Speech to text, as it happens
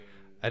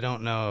I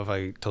don't know if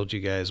I told you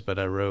guys, but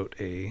I wrote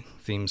a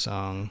theme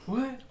song.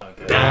 What?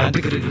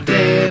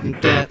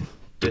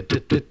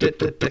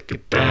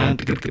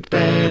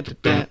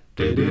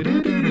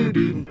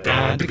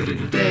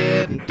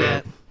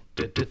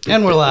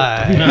 And we're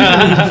live.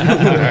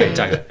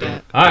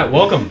 All right,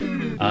 welcome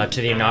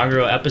to the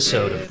inaugural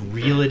episode of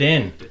Reel It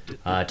In.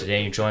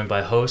 Today you're joined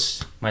by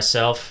host,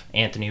 myself,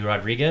 Anthony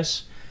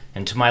Rodriguez,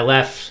 and to my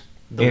left,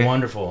 the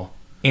wonderful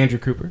Andrew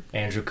Cooper.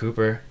 Andrew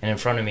Cooper, and in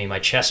front of me, my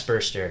chest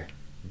burster,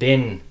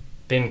 Ben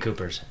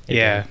Coopers.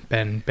 Yeah,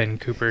 Ben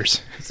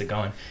Coopers. How's it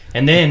going?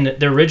 And then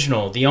the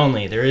original, the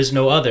only, there is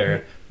no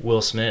other,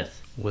 Will Smith.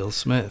 Will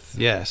Smith,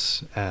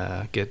 yes.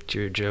 Get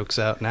your jokes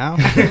out now.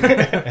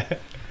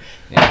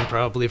 And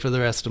probably for the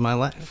rest of my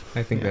life.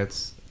 I think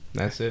that's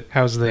it.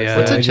 How's the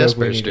What's a joke chest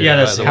we burster? need. Yeah,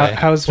 that's by the way?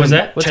 how's What's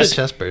that? What's a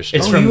chest burster?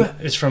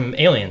 It's from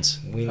Aliens.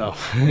 We know.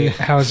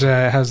 how's the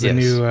Yes.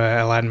 new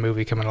Aladdin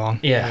movie coming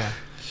along? Yeah.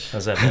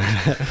 How's that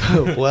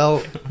been?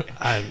 Well,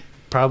 I'm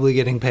probably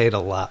getting paid a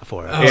lot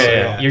for it. Oh,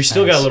 yeah. You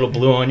still got a Nice. little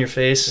blue on your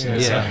face. Yeah.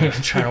 So Yeah. I'm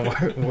trying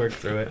to work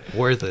through it.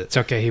 Worth it. It's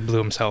okay. He blew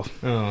himself.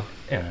 Oh.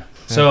 Yeah.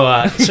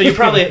 So you're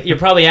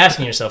probably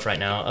asking yourself right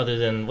now, other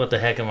than what the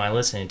heck am I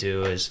listening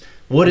to, is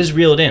what is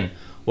Reel It In?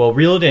 Well,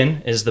 Reel It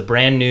In is the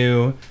brand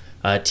new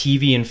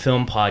TV and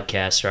film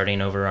podcast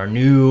starting over our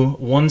new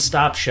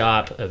one-stop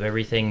shop of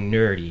everything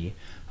nerdy,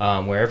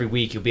 where every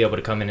week you'll be able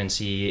to come in and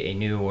see a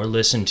new or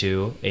listen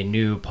to a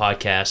new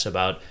podcast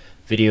about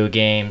video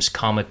games,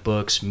 comic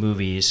books,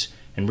 movies,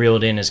 and Reel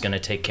It In is going to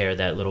take care of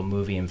that little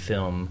movie and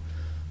film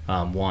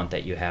want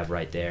that you have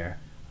right there.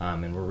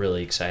 And we're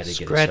really excited to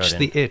get it Scratch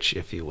started. the itch,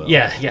 if you will.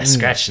 Yeah,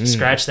 scratch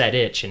that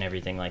itch and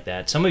everything like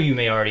that. Some of you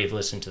may already have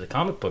listened to the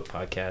comic book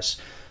podcast,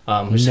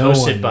 who's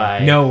hosted by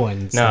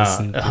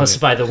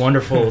the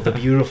wonderful, the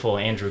beautiful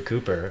Andrew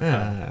Cooper.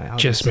 I'll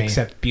Just me.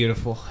 Except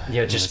beautiful.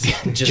 Yeah, just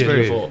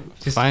Very beautiful.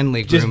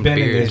 finely just groomed Ben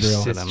and beards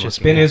Israel. that I'm Just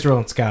looking Ben, at. Israel,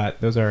 and Scott.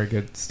 Those are our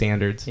good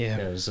standards. Yeah.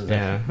 Those are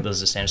Yeah. the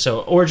standards.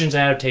 So origins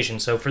and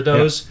adaptations. So for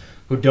those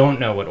who don't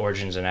know what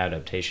origins and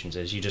adaptations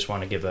is, you just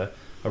want to give a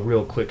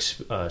real quick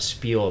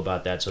spiel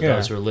about that. So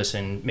those who are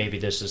listening, maybe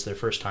this is their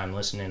first time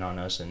listening on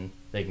us, and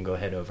they can go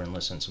ahead over and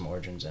listen to some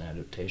origins and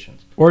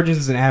adaptations.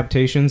 Origins and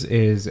adaptations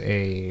is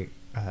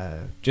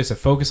just a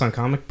focus on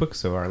comic books.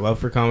 So our love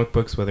for comic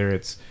books, whether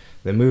it's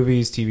the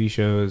movies, TV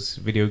shows,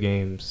 video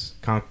games,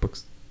 comic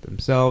books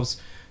themselves,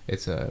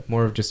 it's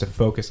more of just a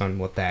focus on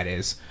what that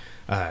is.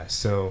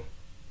 So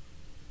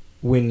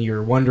when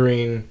you're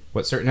wondering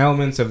what certain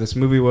elements of this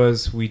movie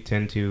was, we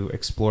tend to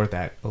explore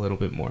that a little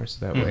bit more.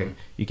 So that way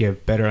you get a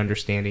better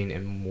understanding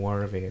and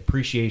more of an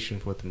appreciation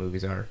for what the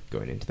movies are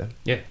going into them.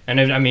 Yeah, and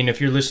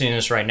if you're listening to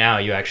this right now,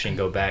 you actually can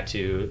go back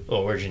to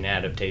origin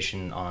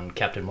adaptation on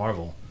Captain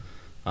Marvel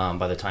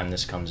by the time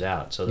this comes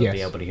out. So they'll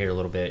be able to hear a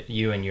little bit.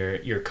 You and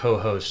your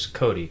co-host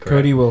Cody, correct?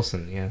 Cody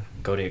Wilson, yeah.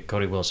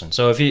 Cody Wilson.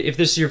 So if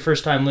this is your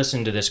first time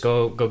listening to this,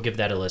 go give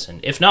that a listen.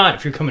 If not,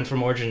 if you're coming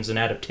from origins and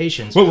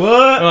adaptations,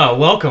 What?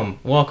 welcome.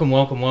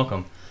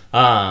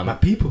 My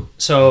people.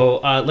 So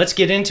let's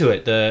get into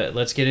it.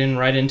 Let's get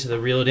right into the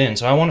Reel It In.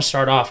 So I want to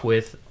start off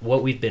with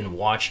what we've been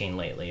watching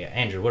lately.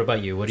 Andrew, what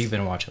about you? What have you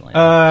been watching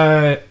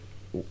lately?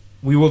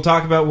 We will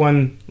talk about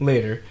one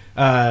later.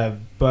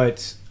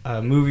 But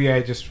a movie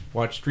I just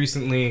watched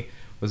recently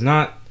was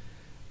not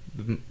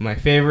my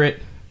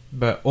favorite,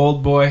 but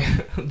Old Boy,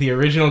 the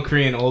original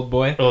Korean Old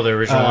Boy. Oh, the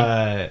original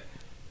one.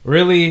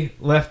 Really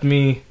left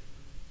me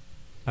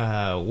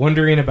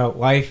wondering about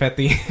life at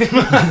the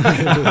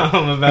end,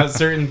 about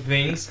certain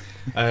things.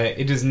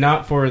 It is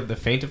not for the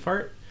faint of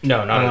heart.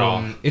 No, not at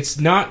all. It's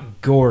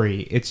not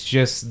gory. It's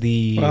just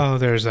the... Oh,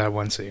 there's that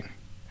one scene.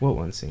 What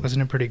one scene?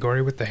 Wasn't it pretty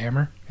gory with the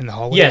hammer in the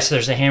hallway? Yes,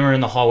 there's a hammer in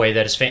the hallway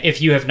that is. If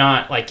you have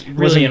not,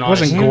 really, and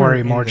honestly, wasn't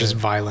gory, more in just the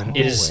violent.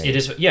 it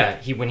is. Yeah,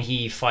 when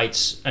he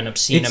fights an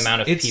obscene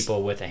amount of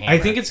people with a hammer. I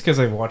think it's because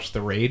I've watched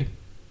The Raid.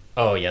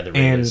 Oh yeah, the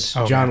And is.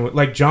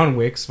 John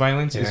Wick's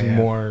violence is Yeah.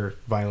 more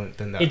violent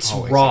than that. It's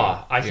hallway raw.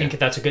 scene. I think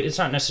that's a good. It's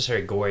not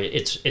necessarily gory.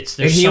 It's And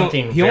there's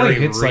something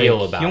very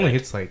real about it. He only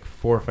hits like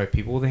 4 or 5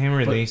 people with a hammer,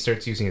 and But- then he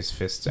starts using his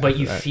fists. But after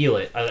you that. feel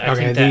it. I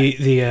Okay, think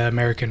that. the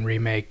American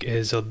remake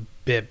is a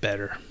bit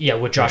better. Yeah,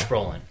 with Josh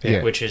Brolin,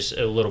 Yeah. which is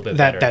a little bit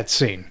better. That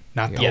scene,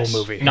 not the Yes,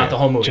 whole movie. Not the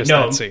whole movie. Just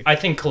No, that scene. I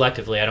think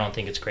collectively, I don't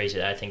think it's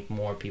crazy. I think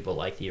more people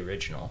like the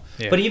original.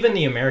 Yeah. But even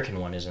the American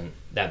one isn't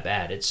that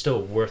bad. It's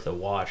still worth a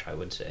watch, I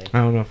would say. I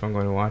don't know if I'm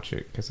going to watch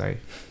it because I You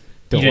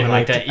don't didn't want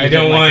like to. that- you I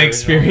didn't don't like want the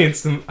to original?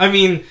 experience them. I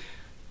mean,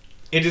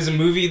 it is a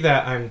movie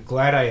that I'm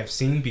glad I have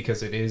seen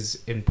because it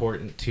is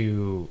important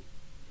to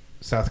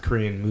South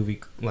Korean movie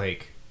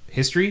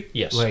history.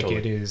 Yes, like totally.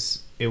 it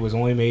is. It was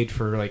only made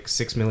for like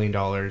 $6 million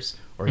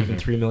or even Mhm.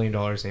 $3 million,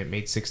 and it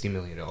made $60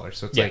 million.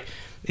 So it's Yeah. like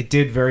it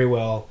did very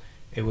well.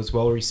 It was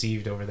well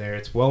received over there.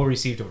 It's well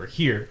received over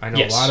here. I know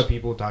Yes. a lot of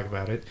people talk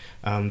about it.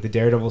 The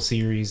Daredevil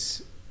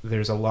series.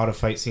 There's a lot of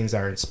fight scenes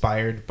that are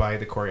inspired by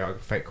the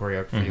fight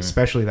choreography, Mhm.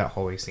 especially that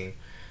hallway scene.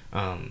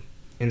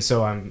 And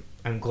so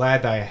I'm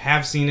glad that I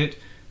have seen it,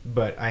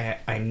 but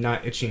I'm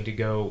not itching to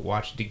go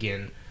watch it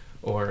again.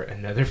 or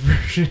another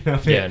version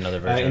of it. Yeah, another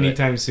version of it.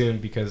 anytime soon,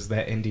 because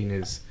that ending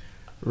is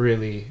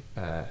really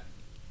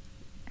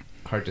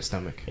hard to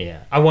stomach.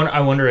 Yeah, I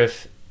wonder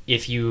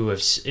if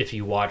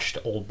you watched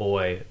Old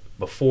Boy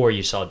before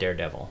you saw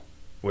Daredevil,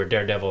 where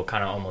Daredevil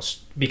kind of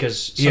almost,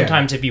 because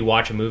sometimes if you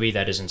watch a movie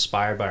that is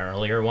inspired by an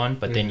earlier one,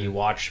 but then you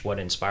watch what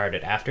inspired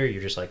it after,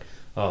 you're just like,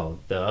 oh,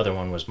 the other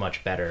one was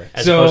much better,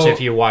 as opposed to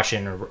if you're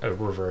watching a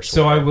reverse.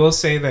 So I will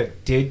say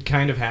that did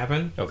kind of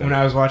happen. Okay. When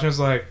I was watching, I was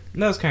like,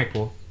 that was kind of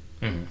cool.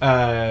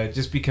 Mm-hmm.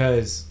 Just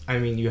because, I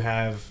mean, you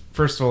have,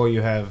 first of all,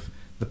 you have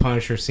the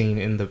Punisher scene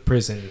in the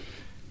prison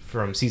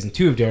from season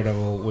 2 of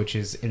Daredevil, which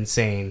is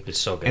insane. It's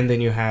so good. And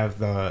then you have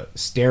the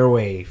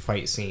stairway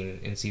fight scene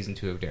in season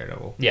 2 of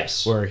Daredevil.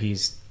 Yes. Where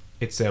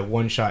it's a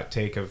one-shot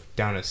take of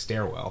down a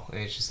stairwell, and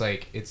it's just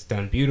like, it's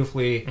done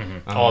beautifully.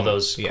 All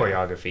those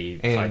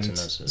choreography fights in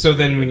those. So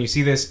then when you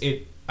see this,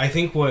 I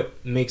think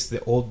what makes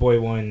the Old Boy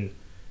one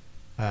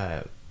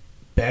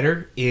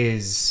better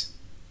is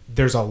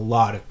there's a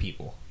lot of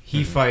people.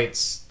 He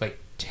fights like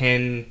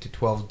 10 to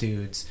 12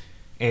 dudes,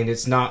 and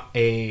it's not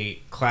a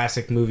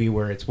classic movie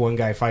where it's one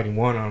guy fighting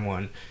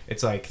one-on-one.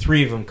 It's like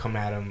 3 of them come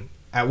at him.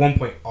 At one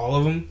point, all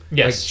of them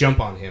like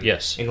jump on him.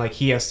 Yes. And like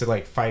he has to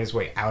like fight his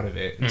way out of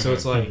it. And so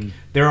it's like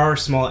there are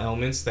small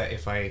elements that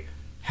if I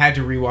had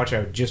to rewatch, I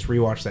would just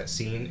rewatch that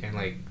scene and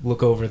like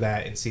look over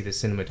that and see the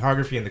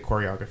cinematography and the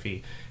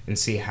choreography and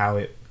see how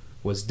it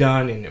was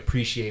done and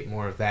appreciate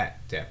more of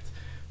that depth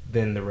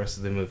than the rest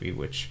of the movie,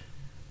 which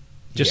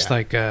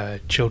like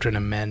Children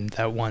of Men,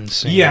 that one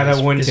scene.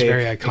 That one is take,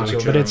 very iconic,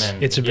 Children but of it's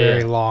Men. it's a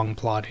very long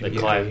plotting the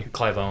movie.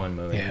 Clive Owen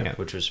movie,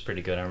 which was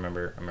pretty good. I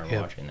remember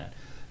watching that.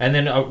 And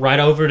then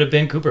right over to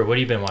Ben Cooper. What have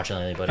you been watching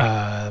lately,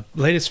 buddy?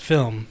 Latest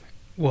film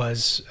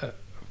was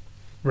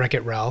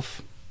Wreck-It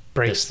Ralph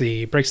breaks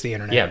the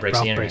internet. Yeah, breaks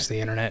Ralph the internet. breaks the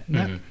internet.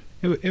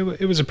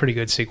 It was a pretty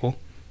good sequel.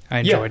 I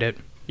enjoyed it.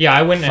 Yeah,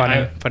 I went.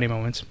 Funny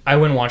moments. I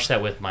went and watched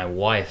that with my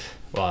wife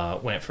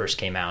when it first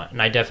came out,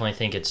 and I definitely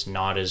think it's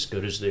not as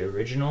good as the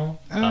original.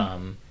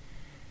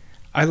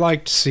 I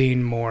liked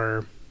seeing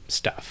more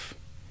stuff.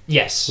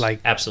 Yes,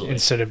 like absolutely.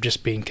 Instead of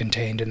just being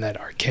contained in that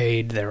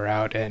arcade, they were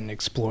out and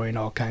exploring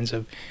all kinds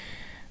of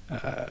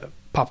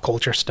pop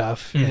culture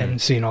stuff and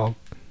seeing all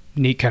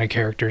neat kind of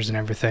characters and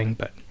everything.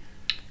 But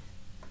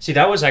see,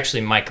 that was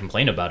actually my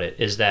complaint about it,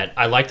 is that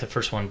I liked the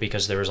first one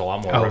because there was a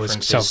lot more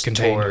references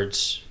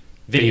towards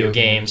video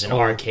games and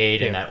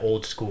arcade and that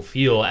old school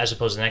feel, as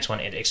opposed to the next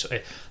one. It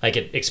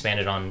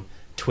expanded on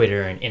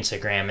Twitter and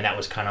Instagram, and that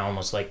was kind of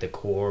almost like the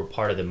core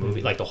part of the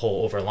movie, like the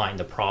whole overline.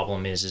 The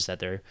problem is that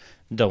they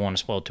don't want to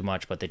spoil too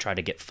much, but they try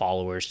to get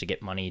followers to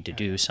get money to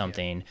do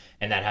something,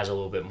 and that has a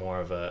little bit more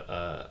of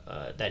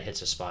that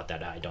hits a spot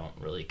that I don't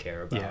really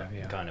care about.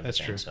 Kind of that's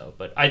thing. true. So,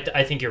 but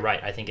I think you're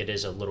right. I think it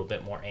is a little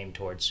bit more aimed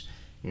towards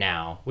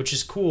now, which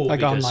is cool.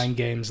 Like because, online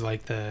games,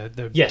 like the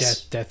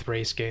death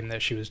race game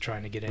that she was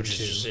trying to get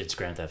into. It's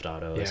Grand Theft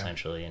Auto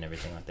essentially and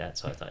everything like that.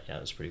 So I thought,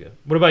 it was pretty good.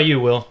 What about you,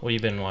 Will? What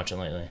have you been watching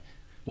lately?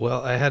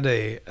 Well, I had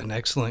an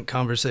excellent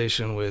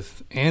conversation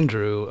with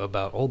Andrew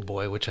about Old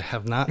Boy, which I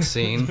have not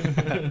seen,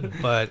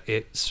 but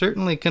it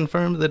certainly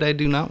confirmed that I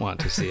do not want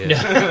to see it.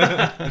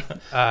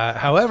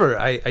 However,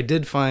 I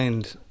did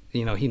find,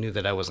 he knew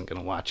that I wasn't going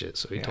to watch it,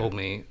 so he told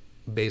me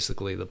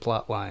basically the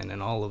plot line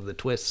and all of the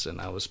twists, and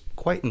I was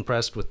quite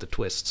impressed with the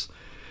twists,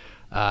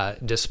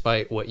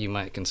 despite what you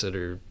might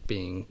consider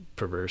being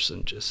perverse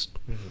and just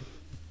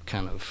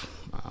kind of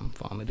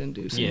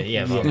vomit-inducing.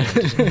 Yeah,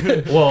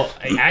 vomit-inducing. Well,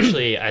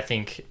 actually, I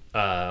think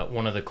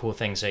one of the cool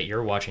things that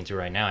you're watching through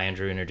right now,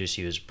 Andrew introduced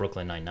you, is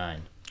Brooklyn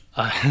Nine-Nine.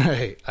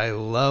 I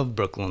love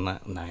Brooklyn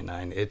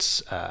Nine-Nine.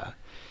 It's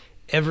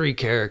every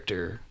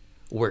character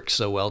works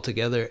so well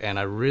together, and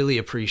I really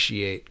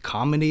appreciate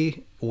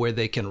comedy where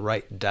they can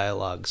write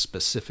dialogue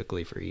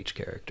specifically for each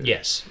character.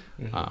 Yes.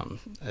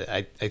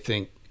 I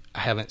think I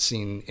haven't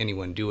seen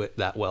anyone do it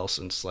that well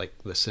since like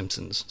The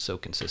Simpsons so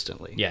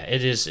consistently. Yeah,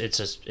 it is. It's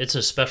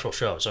a special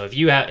show. So if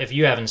you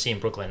haven't seen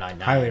Brooklyn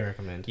Nine-Nine, highly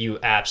recommend. You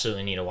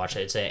absolutely need to watch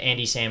it. It's an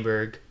Andy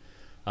Samberg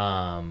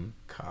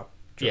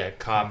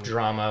cop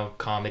drama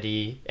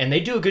comedy, and they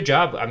do a good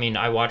job. I mean,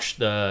 I watched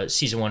the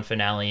season 1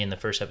 finale and the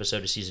first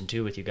episode of season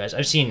 2 with you guys.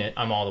 I've seen it.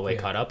 I'm all the way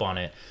caught up on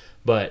it,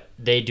 but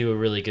they do a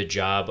really good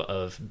job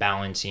of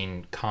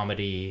balancing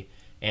comedy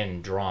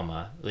and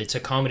drama. It's a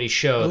comedy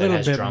show that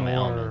has drama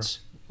elements.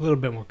 A little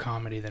bit more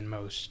comedy than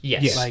most.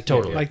 Yes,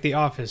 totally. Like The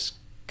Office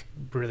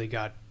really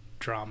got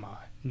drama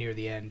near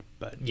the end,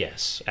 but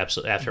yes,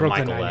 absolutely. After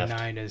Brooklyn Michael left,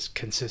 Nine-Nine is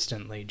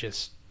consistently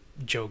just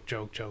joke.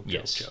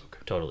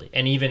 Totally.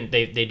 And even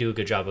they do a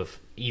good job of,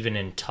 even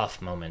in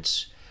tough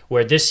moments,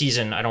 where this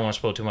season, I don't want to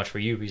spoil too much for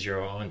you because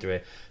you're all into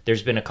it,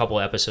 there's been a couple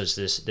episodes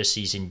this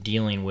season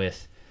dealing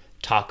with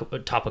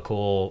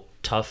topical,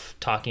 tough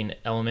talking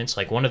elements.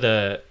 Like one of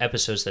the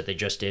episodes that they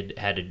just did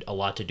had a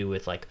lot to do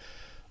with like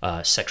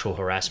sexual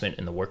harassment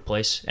in the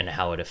workplace and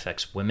how it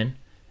affects women.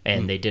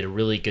 And they did a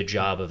really good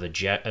job of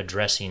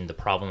addressing the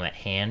problem at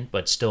hand,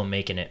 but still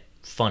making it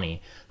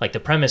funny. Like the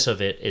premise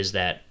of it is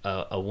that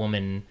a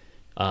woman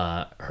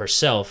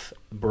herself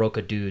broke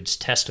a dude's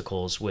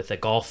testicles with a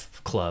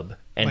golf club,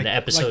 and Like- the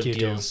episode like you do.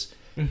 deals.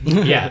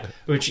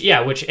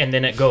 which and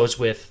then it goes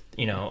with,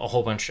 you know, a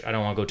whole bunch. I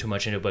don't want to go too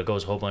much into it, but it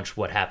goes a whole bunch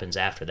what happens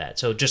after that.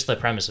 So just the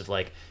premise of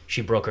like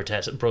she broke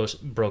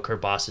her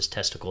boss's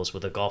testicles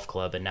with a golf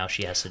club, and now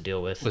she has to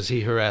deal with. Was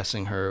he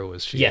harassing her? Or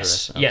was she?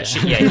 Yes,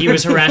 harassing? yeah, he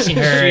was harassing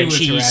her, She and was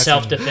she harassing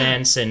self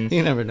defense, and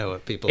You never know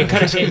what people. it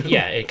kind of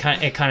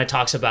it kind of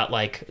talks about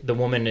like the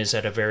woman is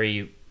at a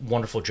very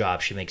wonderful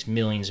job. She makes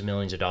millions and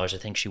millions of dollars. I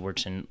think she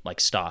works in like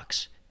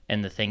stocks.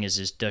 And the thing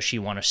is does she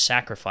want to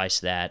sacrifice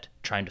that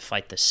trying to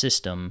fight the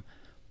system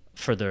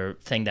for the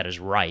thing that is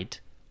right,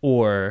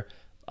 or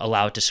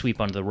allow it to sweep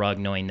under the rug,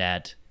 knowing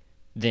that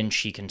then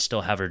she can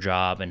still have her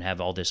job and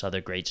have all this other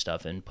great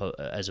stuff, and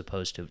as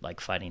opposed to like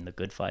fighting the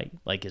good fight?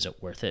 Like, is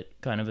it worth it,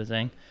 kind of a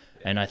thing?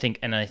 And I think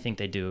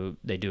they do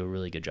a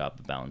really good job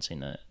of balancing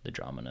the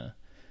drama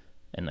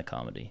and the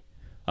comedy.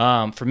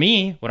 For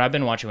me, what I've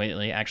been watching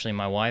lately, actually,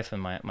 my wife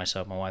and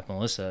myself, my wife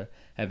Melissa,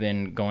 have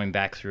been going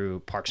back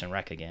through Parks and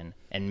Rec again,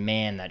 and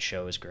man, that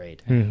show is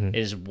great. It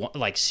is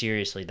like,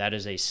 seriously, that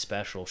is a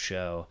special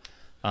show.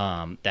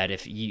 That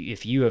if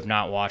you have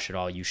not watched it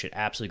all, you should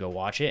absolutely go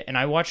watch it. And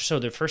I watched, so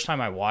the first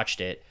time I watched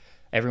it,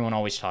 everyone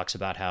always talks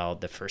about how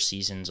the first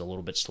season's a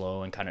little bit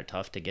slow and kind of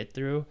tough to get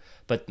through.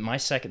 But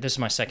this is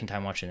my second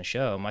time watching the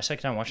show. My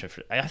second time watching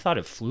it, I thought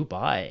it flew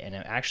by, and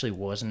it actually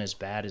wasn't as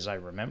bad as I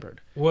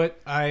remembered. What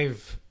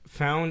I've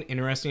found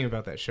interesting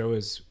about that show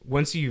is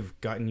once you've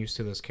gotten used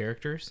to those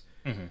characters,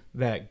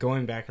 that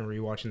going back and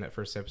rewatching that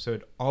first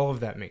episode, all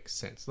of that makes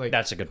sense. Like,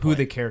 That's a good who point.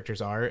 the characters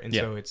are, and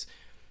Yeah. so it's.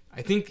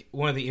 I think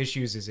one of the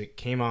issues is it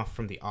came off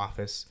from The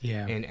Office,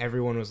 and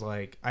everyone was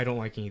like, "I don't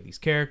like any of these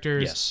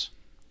characters." Yes.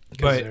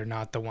 Because But- they're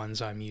not the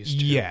ones I'm used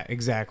to. Yeah,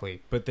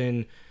 exactly. But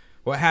then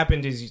what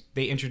happened is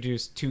they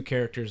introduced two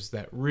characters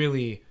that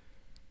really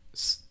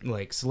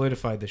like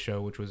solidified the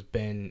show, which was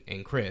Ben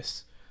and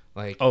Chris.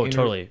 Like,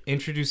 Totally.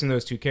 introducing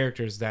those two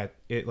characters, that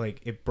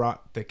it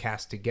brought the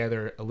cast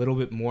together a little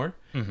bit more,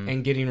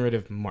 and getting rid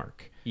of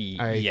Mark.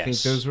 I think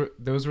those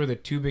were the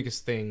two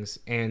biggest things.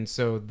 And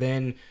so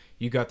then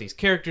you got these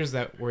characters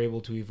that were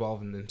able to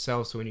evolve in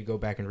themselves. So when you go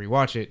back and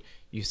rewatch it,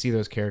 you see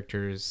those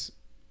characters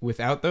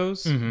without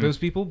those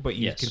people, but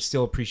you can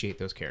still appreciate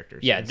those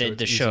characters. Yeah, And so the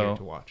it's easier show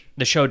to watch.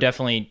 the show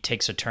definitely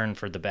takes a turn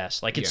for the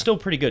best. Like, it's still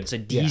pretty good. It's a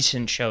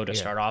decent show to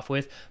start off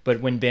with.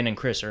 But when Ben and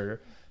Chris are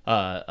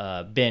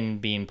Ben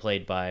being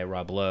played by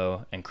Rob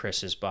Lowe and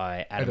Chris is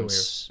by Adam.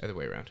 Other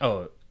way around.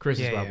 Oh, Chris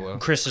is Yeah, Rob yeah. Lowe.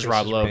 Chris is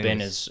Rob Lowe. Ben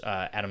Ben is is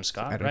Adam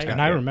Scott, Adam right? Scott.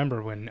 And I Yeah.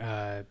 remember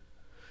when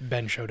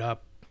Ben showed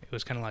up, it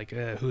was kind of like,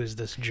 who is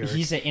this jerk?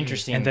 He's an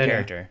interesting and then,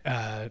 character.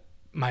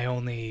 My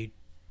only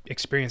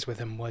experience with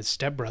him was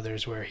Step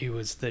Brothers, where he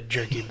was the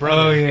jerky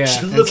brother. Oh yeah.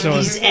 And Look so at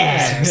these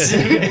abs.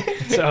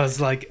 So I was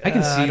like, I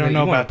can see I don't that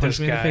know you want about to punch this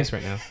me in the guy. face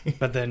right now.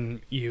 But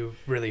then you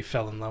really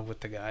fell in love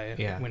with the guy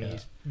when he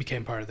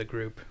became part of the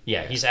group.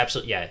 Yeah, he's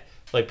absolutely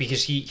like,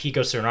 because he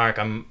goes through an arc.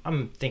 I'm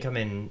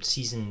in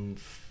season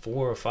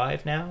 4 or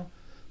 5 now.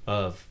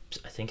 Of,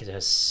 I think it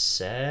has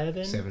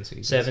 7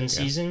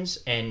 seasons,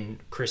 and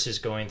Chris is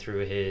going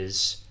through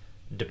his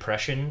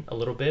depression a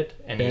little bit,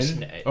 and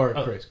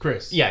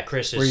Chris. Yeah,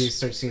 Chris is where you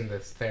start seeing the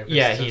therapist.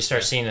 Yeah, he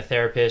starts seeing the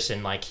therapist,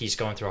 and like he's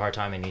going through a hard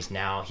time, and he's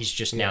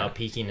just now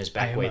peaking his I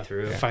back am way a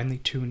through. finely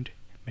tuned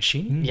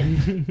machine.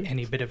 Yeah.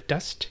 Any bit of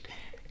dust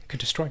could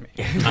destroy me.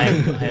 I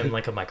am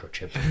like a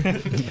microchip.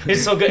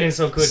 It's so good. It's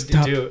so good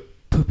Stop to do.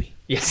 poopy.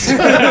 Yes,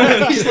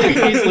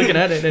 he's looking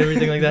at it and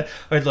everything like that.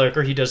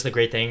 Or he does the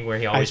great thing where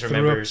he always I threw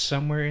up remembers.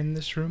 somewhere in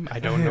this room. I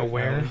don't know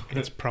where.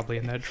 It's probably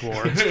in that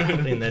drawer. It's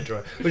probably in that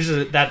drawer. Which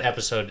is that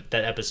episode.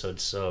 That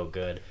episode's so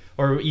good.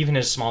 Or even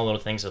his small little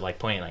things of like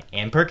pointing like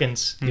Ann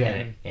Perkins.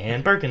 Yeah.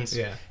 Ann Perkins.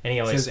 Yeah. And he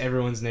always says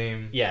everyone's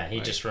name. Yeah, he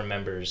like, just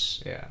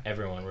remembers Yeah.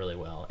 everyone really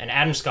well. And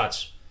Adam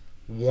Scott's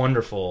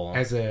wonderful.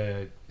 as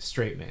a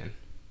straight man.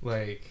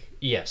 Like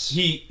Yes.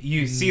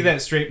 you see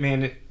that straight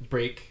man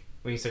break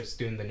when he starts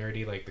doing the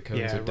nerdy, like the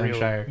codes of real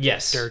Dunshire.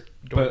 Yes. Dirt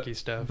But- dorky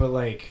stuff. But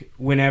like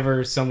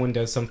whenever someone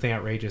does something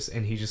outrageous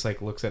and he just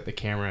like looks at the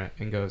camera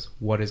and goes,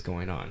 "What is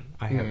going on?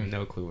 I have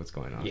no clue what's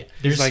going on." Yeah.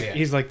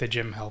 He's like the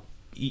Jim Halpert.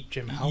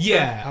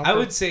 Yeah, I Halpert?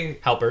 would say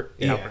Halpert.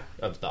 Yeah. Halpert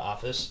of The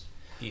Office.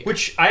 Yeah.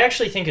 Which I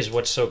actually think is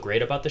what's so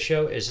great about the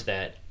show is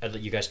that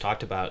you guys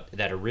talked about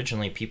that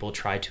originally people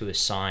tried to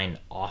assign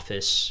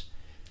Office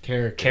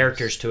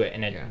characters to it,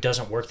 and it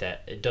doesn't work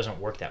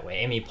that way.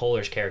 Amy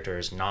Poehler's character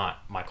is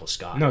not Michael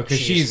Scott. No, because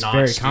She is she's not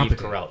very Steve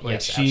competent. Carell. Like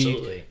Yes, she,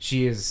 absolutely.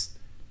 she is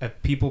a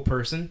people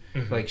person.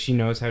 Mhm. Like she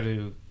knows how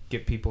to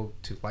get people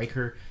to like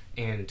her,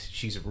 and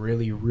she's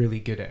really,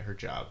 really good at her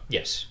job.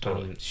 Yes,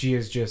 totally. She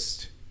is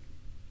just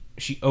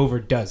she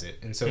overdoes it,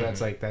 and so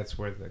that's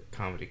where the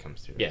comedy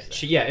comes through.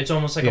 Yeah, it's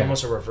almost like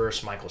almost a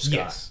reverse Michael Scott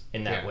Yes.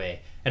 in that Yeah. way.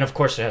 And of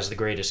course, it has the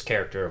greatest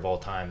character of all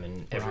time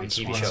in every Ron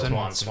TV Swanson. show,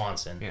 Ron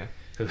Swanson. Yeah.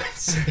 Who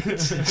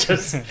is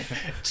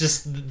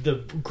just the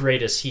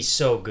greatest. He's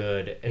so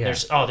good, and Yeah.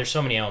 there's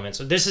so many elements.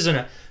 So this isn't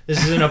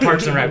a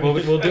Parks and Rec.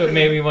 We'll do it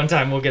maybe one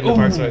time. We'll get into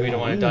Parks and Rec. We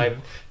don't want to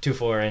dive too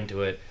far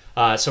into it.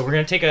 So we're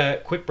gonna take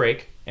a quick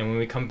break. And when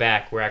we come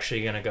back, we're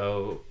actually going to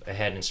go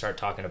ahead and start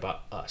talking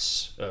about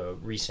Us, a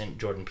recent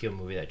Jordan Peele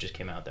movie that just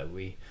came out that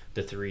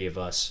the three of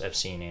us have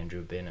seen,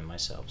 Andrew, Ben, and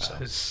myself. So.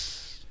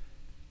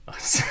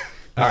 Us.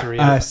 The three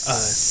of us.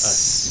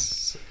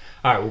 Us.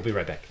 All right, we'll be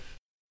right back.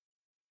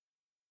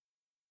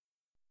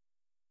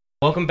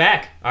 Welcome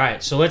back. All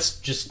right, so let's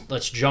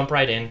jump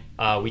right in.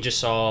 We just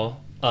saw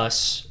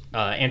Us.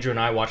 Andrew and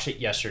I watched it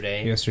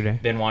yesterday.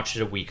 Ben watched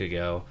it a week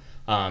ago.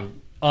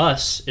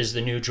 Us is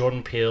the new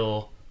Jordan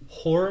Peele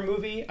horror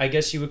movie. I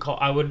guess you would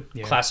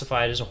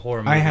classify it as a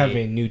horror movie. I have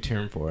a new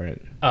term for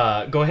it.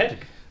 Go ahead.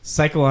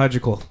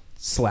 Psychological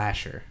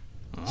slasher.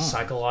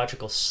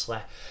 Psychological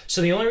slash.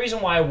 So the only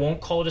reason why I won't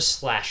call it a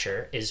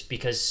slasher is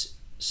because.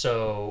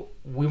 So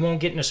we won't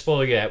get into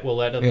spoiler yet. We'll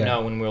let them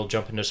know when we'll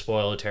jump into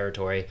spoiler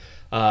territory.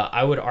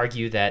 I would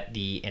argue that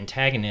the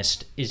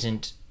antagonist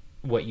isn't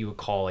what you would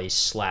call a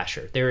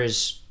slasher. There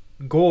is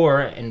gore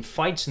and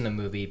fights in the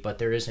movie, but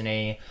there isn't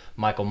a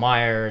Michael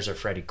Myers or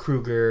Freddy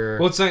Krueger.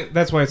 Well,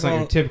 that's why it's not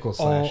your typical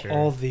slasher.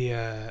 All the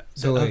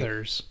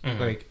others,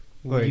 like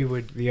you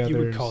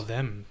would call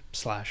them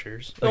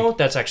slashers. Oh,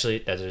 that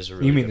is a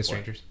really. You mean good the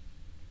point. Strangers?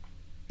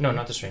 No,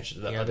 not the Strangers.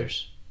 The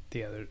others.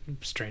 The other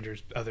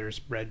strangers,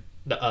 others, Red.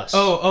 The Us. Yeah,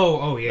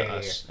 the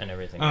Us and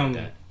everything like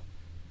that.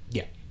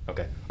 Yeah.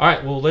 Okay. All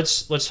right. Well,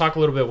 let's talk a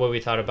little bit what we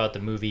thought about the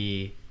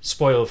movie.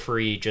 Spoiler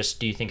free. Just,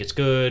 do you think it's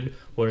good?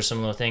 What are some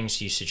little things?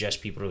 Do you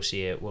suggest people to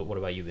see it? What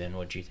about you, Ben?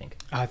 What do you think?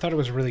 I thought it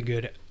was really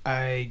good.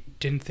 I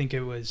didn't think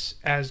it was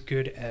as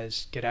good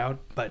as Get Out,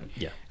 but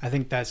I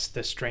think that's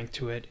the strength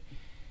to it.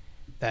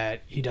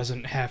 That he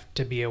doesn't have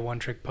to be a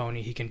one-trick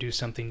pony. He can do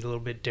something a little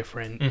bit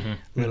different, a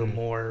little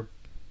more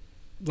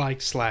like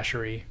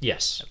slashery.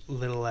 Yes. A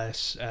little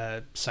less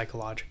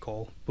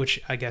psychological,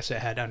 which I guess it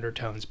had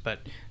undertones, but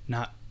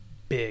not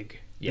big.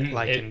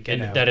 Yeah, in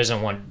Get Out. That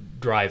isn't what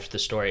drives the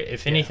story.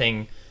 If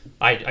anything,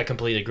 I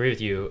completely agree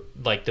with you.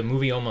 Like, the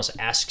movie almost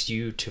asks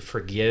you to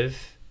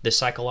forgive the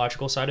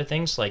psychological side of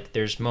things. Like,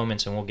 there's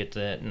moments, and we'll get to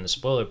that in the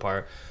spoiler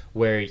part,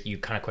 where you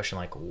kind of question,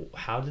 like,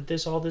 how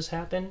did all this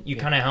happen? You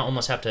kind of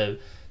almost have to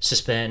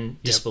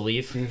suspend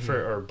disbelief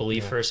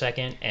for a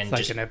second, and it's like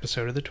just an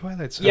episode of The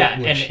Twilight Zone,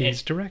 which and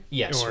he's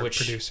directing or which,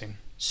 producing.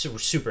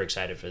 Super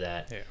excited for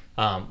that.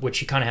 Yeah.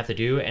 Which you kind of have to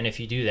do, and if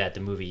you do that,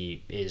 the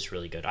movie is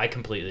really good. I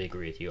completely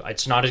agree with you.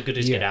 It's not as good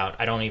as Get Out.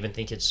 I don't even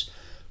think it's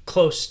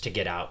close to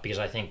Get Out, because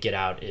I think Get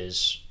Out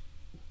is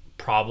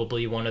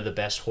probably one of the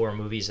best horror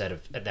movies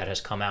that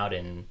has come out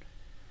in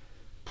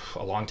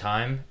a long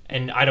time.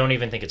 And I don't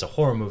even think it's a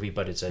horror movie,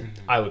 but it's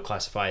I would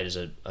classify it as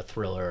a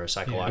thriller or a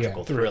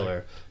psychological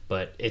thriller.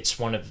 But it's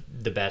one of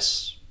the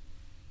best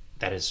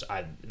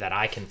that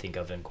I can think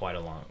of in quite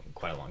a long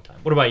time.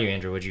 What about you,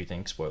 Andrew? What do you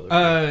think? Spoiler.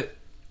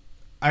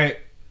 I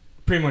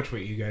pretty much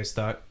what you guys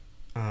thought.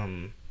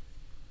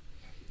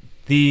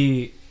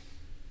 The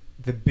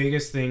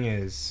biggest thing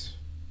is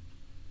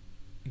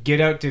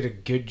Get Out did a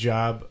good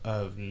job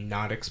of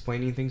not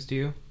explaining things to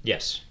you.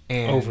 Yes.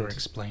 And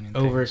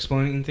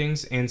over-explaining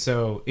things, and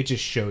so it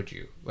just showed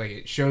you. Like,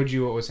 it showed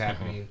you what was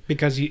happening.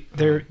 Because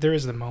there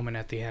is the moment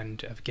at the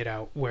end of Get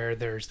Out where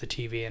there's the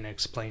TV and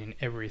explaining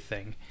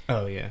everything.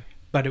 Oh, yeah.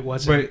 But it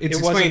wasn't... But it's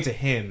explained to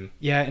him.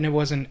 Yeah, and it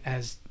wasn't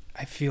as,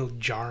 I feel,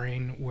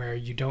 jarring, where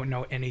you don't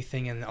know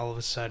anything and all of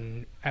a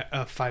sudden,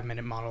 a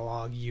 5-minute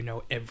monologue, you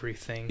know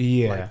everything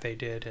like they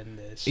did in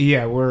this.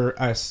 Yeah,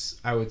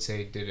 I would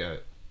say,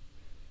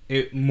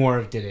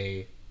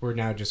 we're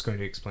now just going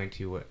to explain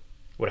to you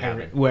what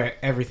happened. Where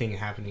everything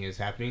happening is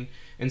happening.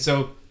 And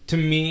so, to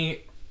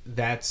me,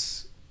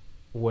 that's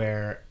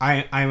where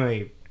I'm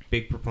a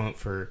big proponent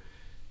for.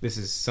 This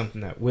is something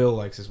that Will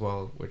likes as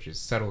well, which is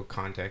subtle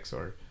context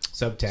or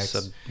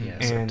subtext.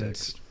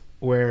 Subtext.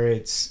 Where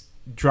it's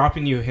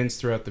dropping you hints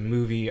throughout the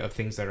movie of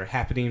things that are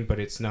happening, but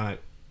it's not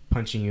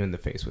punching you in the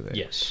face with it.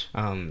 Yes.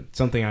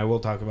 Something I will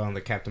talk about in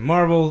the Captain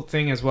Marvel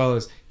thing, as well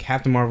as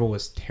Captain Marvel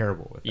was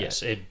terrible with that.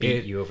 Yes, it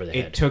beat you over the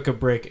head. It took a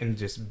brick and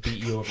just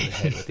beat you over the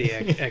head with the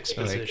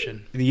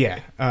exposition.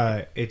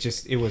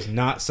 It was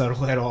not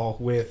subtle at all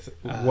with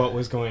what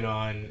was going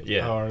on.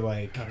 Yeah.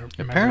 Or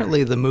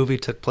apparently the movie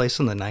took place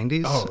in the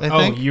 90s.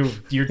 I think.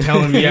 You're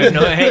telling me? You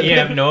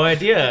have no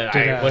idea.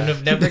 I wouldn't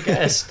have never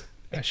guessed.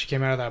 She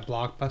came out of that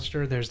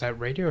Blockbuster. There's that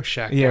Radio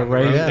Shack.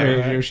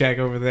 Radio Shack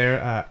over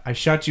there. I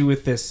shot you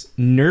with this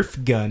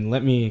Nerf gun.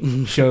 Let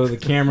me show the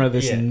camera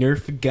this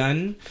Nerf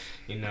gun.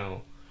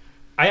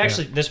 I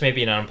actually, this may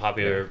be an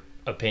unpopular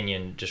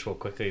opinion, just real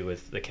quickly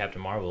with the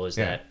Captain Marvel, is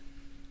that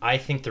I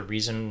think the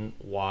reason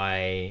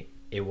why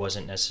it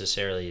wasn't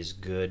necessarily as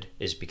good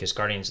is because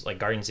Guardians of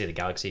the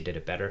Galaxy did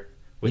it better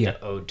with the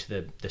ode to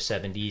the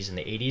 70s and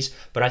the 80s.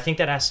 But I think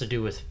that has to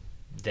do with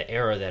the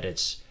era that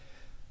it's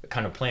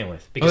kind of playing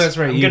with, because that's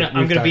right.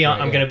 I'm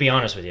gonna be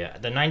honest with you.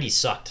 The 90s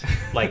sucked.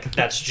 Like,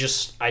 that's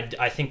just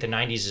I think the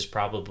 90s is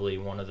probably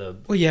one of the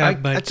but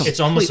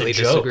it's almost a joke.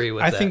 Disagree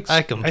with that.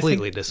 I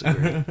completely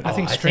disagree. I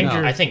think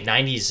I think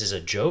 90s is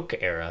a joke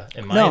era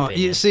in my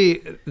opinion. You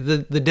see,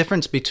 the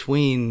difference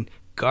between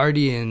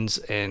Guardians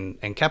and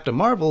Captain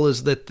Marvel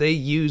is that they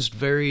used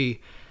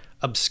very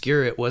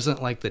obscure. It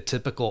wasn't like the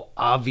typical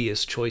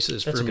obvious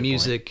choices That's for a good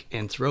music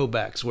and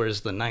throwbacks,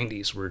 whereas the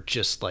 90s were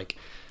just like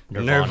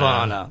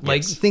Nirvana.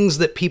 Like Yes. things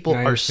that people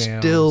Nine are Inch Nails,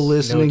 still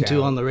listening No to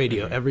Doubt. on the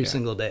radio every Yeah.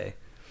 single day.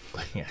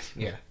 Yeah.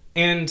 Yeah,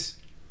 and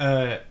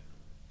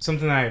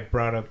something I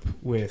brought up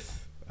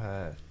with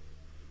the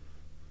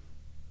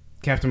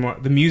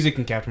music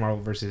in Captain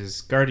Marvel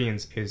versus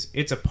Guardians is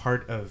it's a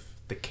part of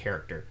the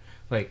character.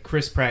 Like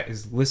Chris Pratt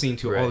is listening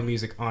to all the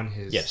music on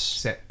his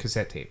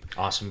cassette tape.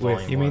 Awesome With-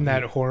 volume. You mean one.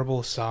 that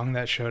horrible song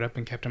that showed up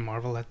in Captain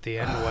Marvel at the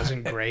end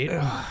wasn't great?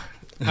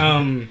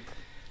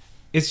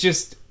 It's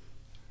just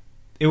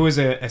it was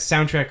a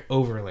soundtrack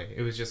overlay.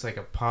 It was just like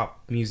a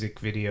pop music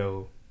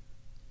video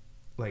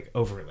like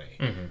overlay.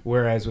 Mm-hmm.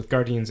 Whereas with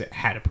Guardians it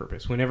had a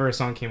purpose. Whenever a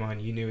song came on,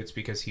 you knew it's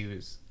because he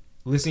was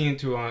listening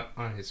to it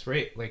on his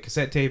like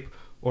cassette tape,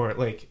 or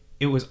like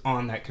it was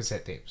on that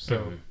cassette tape.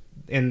 So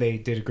and they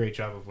did a great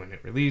job of when it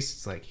released.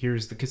 It's like,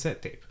 here's the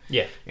cassette tape.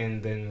 Yeah.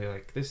 And then they're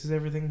like, this is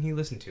everything he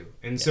listened to.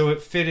 And so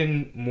it fit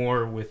in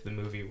more with the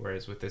movie,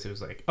 whereas with this, it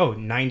was like, oh,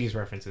 90s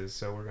references,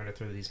 so we're going to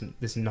throw this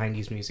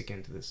 90s music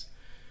into this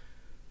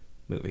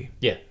movie.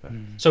 Yeah.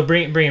 So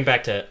bring it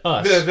back to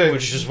us,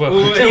 which is what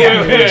which is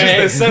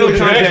the subtle we're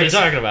actually context.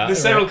 talking about. The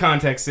subtle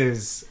context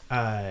is,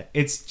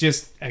 it's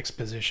just,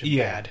 Exposition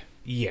yeah. bad.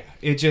 Yeah.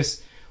 It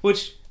just,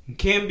 which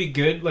can be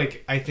good.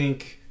 Like, I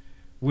think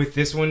with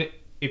this one,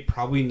 it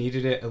probably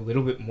needed it a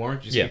little bit more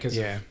just because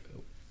Yeah.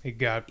 It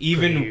got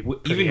even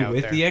pretty out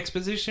with there. the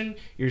exposition,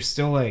 you're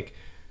still like,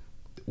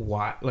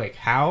 what, like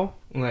how,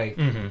 like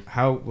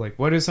how, like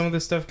what is some of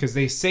this stuff? Because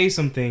they say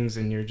some things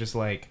and you're just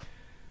like,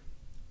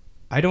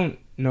 I don't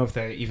know if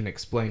that even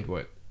explained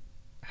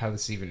how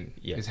this even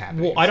is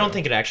happening. Well, I don't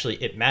think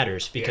it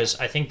matters because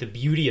I think the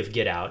beauty of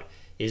Get Out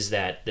is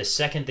that the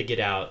second the Get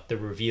Out, the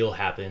reveal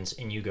happens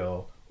and you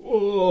go,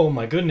 oh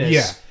my goodness.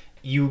 Yeah.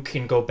 You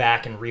can go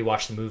back and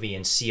rewatch the movie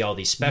and see all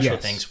these special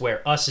things.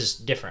 Where Us is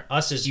different.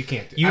 Us is You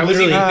can't. You I was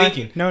literally even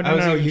thinking. No, I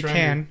was even you trying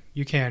can.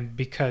 You can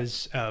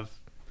because of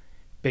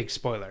big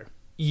spoiler.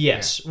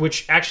 yes.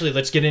 Which actually,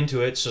 let's get into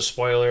it. So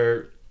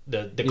spoiler.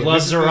 The this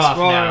gloves is are the off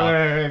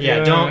spoiler. now.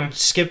 Yeah, don't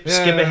skip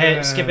ahead.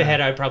 Yeah. Skip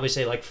ahead. I'd probably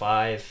say like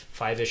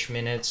five-ish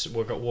minutes.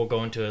 We'll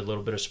go into a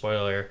little bit of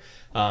spoiler.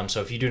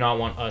 So if you do not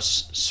want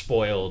us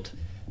spoiled,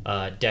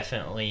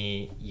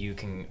 definitely you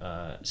can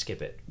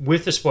skip it.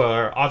 With the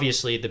spoiler,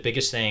 obviously the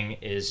biggest thing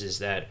is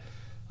that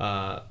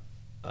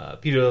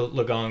Peter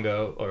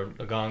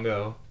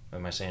Lugongo,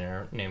 am I saying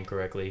her name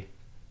correctly?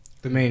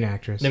 The main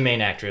actress. The main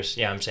actress,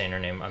 yeah, I'm saying her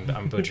name.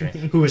 I'm butchering.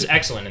 Who was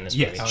excellent in this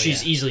movie? Yes.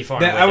 She's easily far.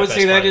 And away I the would best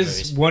say part that of the is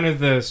movies. one of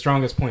the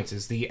strongest points.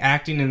 Is the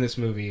acting in this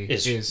movie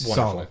Is is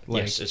wonderful. solid.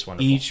 Like, Yes, it's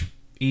wonderful.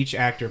 Each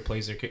actor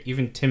plays their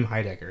even Tim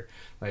Heidecker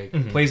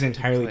plays an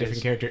entirely Plays-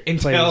 different character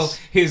until plays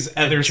his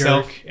other jerk,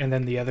 self. and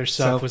then the other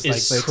self was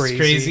is like crazy.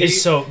 crazy.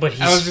 It's so, but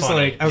he's I was just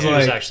funny. like- I was He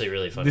was like, actually a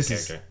really funny This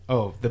character.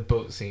 is the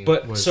boat scene.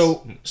 But was so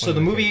one the of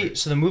my movie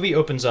favorites. so the movie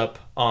opens up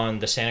on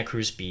the Santa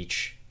Cruz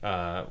beach,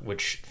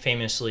 which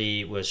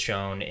famously was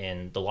shown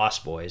in The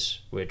Lost Boys.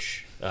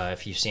 Which,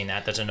 if you've seen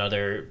that, that's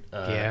another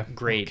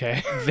great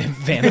okay.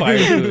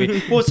 vampire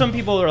movie. Well, some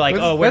people are like,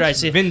 "Oh, where did I That's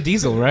see?" Vin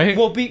Diesel, right?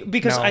 Well,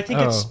 because No. I think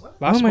it's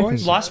Lost What am I Boys.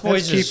 thinking? Lost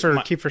Boys That's is Kiefer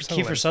Sutherland.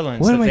 Kiefer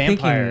Sutherland's What the am I thinking?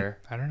 vampire.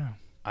 I don't know.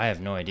 I have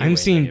no idea. I'm what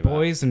seeing you're thinking about.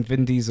 boys and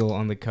Vin Diesel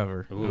on the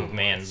cover. Ooh,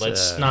 man,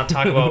 let's not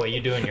talk about what you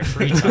do in your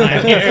free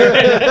time here.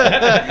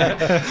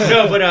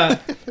 No,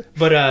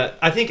 but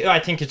I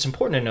think it's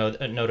important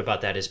to note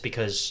about that is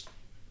because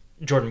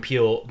Jordan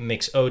Peele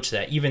makes ode to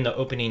that. Even the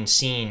opening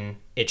scene,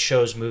 it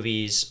shows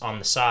movies on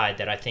the side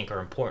that I think are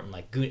important.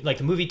 Like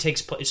the movie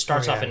it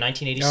starts off in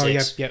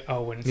 1986. Oh, yep.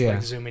 Oh, when it's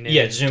like zooming in.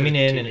 Yeah, zooming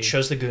in, to and it TV.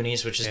 shows The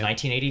Goonies, which is Yeah.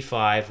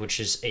 1985, which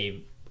is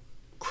a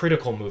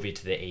critical movie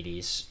to the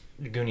 80s.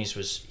 The Goonies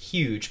was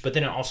huge, but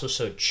then it also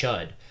showed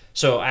Chud.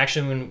 So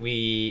actually, when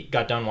we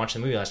got done watching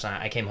the movie last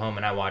night, I came home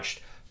and I watched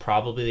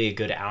probably a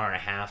good hour and a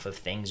half of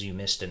things you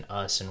missed in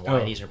Us and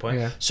why these are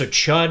important. Yeah. So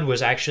Chud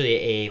was actually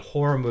a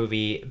horror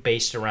movie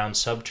based around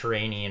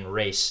subterranean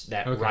race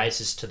that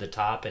rises to the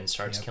top and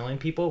starts killing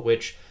people,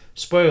 which,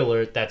 spoiler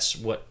alert, that's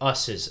what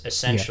Us is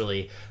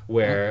essentially,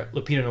 where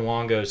Lupita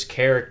Nyong'o's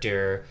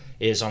character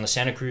is on the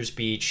Santa Cruz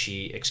beach.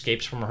 She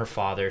escapes from her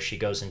father. She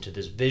goes into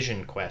this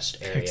vision quest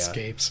area.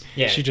 Escapes.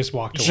 Yeah. She just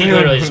walked away. She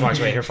literally just walks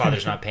away. Her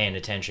father's not paying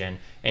attention,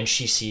 and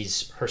she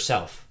sees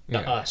herself, the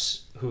Yeah.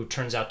 Us, who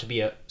turns out to be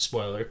a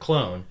spoiler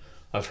clone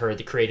of her,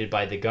 created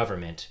by the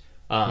government.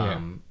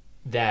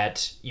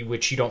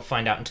 Which you don't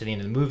find out until the end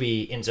of the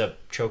movie, ends up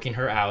choking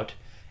her out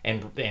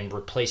and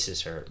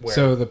replaces her. Where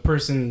So the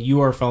person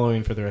you are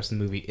following for the rest of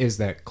the movie is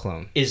that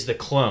clone. is the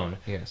clone.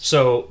 Yes.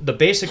 So the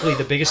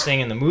biggest thing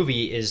in the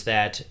movie is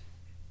that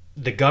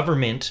the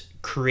government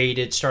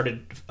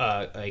started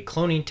a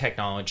cloning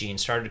technology and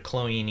started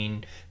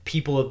cloning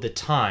people of the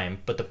time,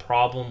 but the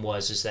problem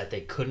is that they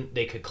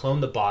could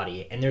clone the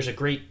body. And there's a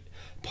great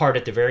part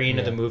at the very end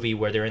of the movie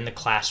where they're in the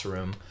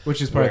classroom,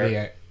 Which is part of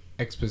the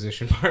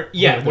exposition part.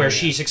 Yeah, where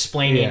she's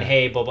explaining,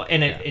 hey, blah, blah.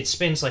 And it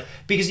spins like...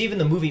 Because even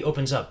the movie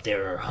opens up,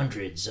 there are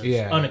hundreds of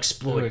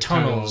unexplored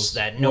tunnels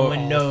that no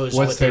one knows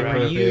what they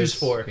were used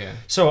for. Yeah.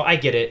 So I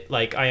get it.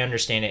 Like, I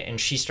understand it. And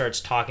she starts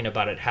talking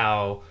about it,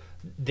 how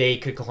they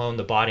could clone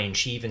the body. And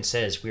she even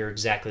says, we're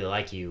exactly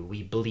like you.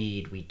 We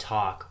bleed, we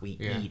talk, we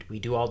eat, we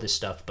do all this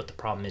stuff. But the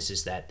problem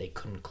is that they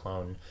couldn't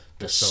clone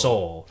the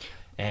soul.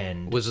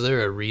 And was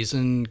there a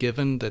reason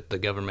given that the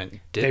government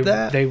did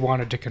that? They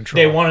wanted to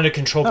control. They wanted to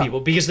control people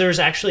because there's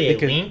actually a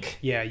link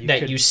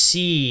you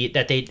see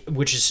that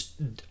which is,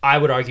 I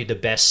would argue, the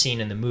best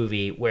scene in the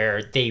movie,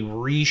 where they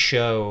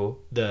re-show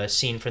the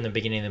scene from the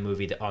beginning of the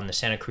movie on the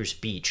Santa Cruz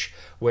beach,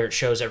 where it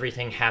shows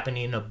everything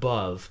happening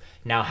above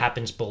now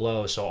happens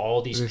below. So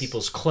all these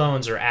people's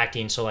clones are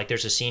acting. So like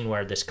there's a scene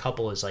where this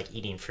couple is like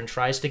eating French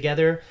fries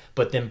together,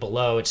 but then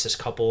below it's this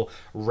couple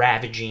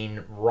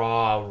ravaging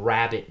raw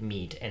rabbit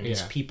meat, and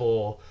these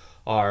people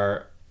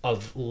are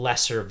of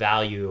lesser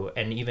value.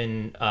 And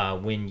even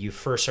when you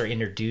first are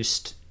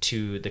introduced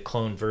to the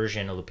clone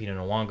version of Lupita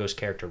Nyong'o's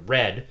character,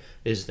 Red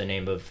is the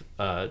name of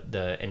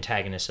the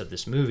antagonist of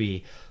this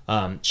movie.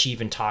 She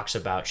even talks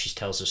about, she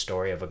tells the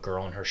story of a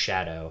girl in her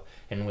shadow,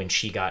 and when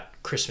she got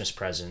Christmas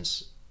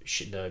presents,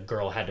 the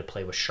girl had to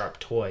play with sharp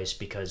toys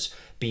because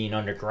being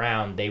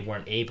underground, they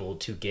weren't able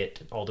to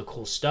get all the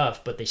cool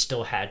stuff, but they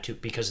still had to,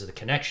 because of the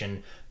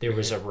connection, there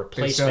was a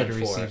replacement they still had to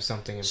receive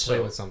something and play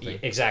with something.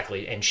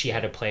 Exactly, and she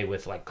had to play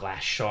with like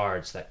glass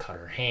shards that cut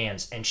her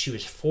hands, and she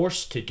was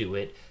forced to do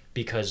it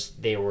because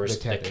there was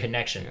the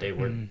connection.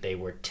 They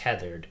were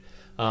tethered,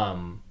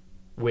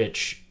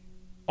 which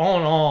all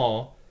in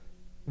all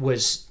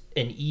was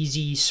an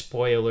easy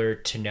spoiler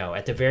to know.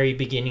 At the very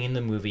beginning of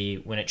the movie,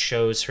 when it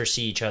shows her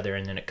see each other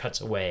and then it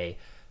cuts away,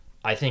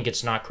 I think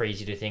it's not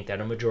crazy to think that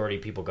a majority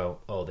of people go,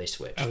 oh, they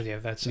switched. Oh yeah,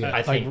 that's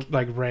I think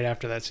like right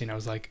after that scene I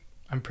was like,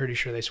 I'm pretty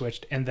sure they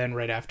switched. And then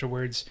right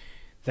afterwards,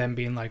 them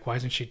being like, why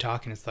isn't she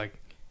talking? It's like,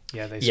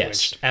 yeah, they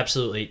switched. Yes,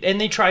 absolutely.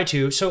 And they try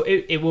to, so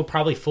it will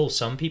probably fool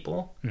some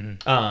people.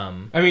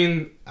 Mm-hmm. I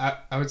mean,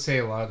 I would say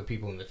a lot of the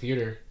people in the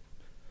theater,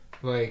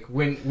 like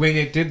when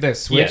it did that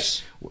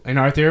switch in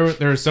our theater,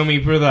 there were so many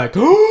people like,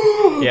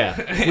 oh yeah,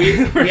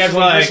 we had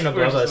one person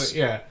above us.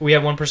 We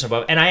had one person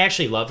above, and I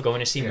actually love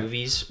going to see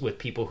movies with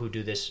people who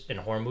do this in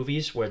horror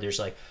movies, where there's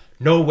like,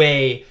 no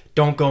way,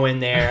 don't go in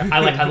there. I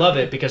love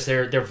it because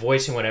they're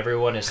voicing what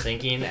everyone is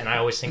thinking, and I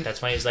always think that's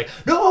funny. It's like,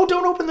 no,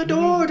 don't open the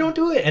door, don't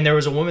do it. And there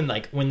was a woman,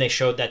 like, when they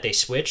showed that they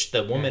switched,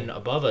 the woman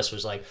above us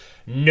was like,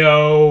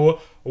 no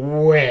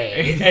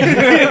way.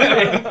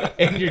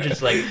 And you're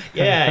just like,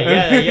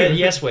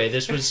 yes way.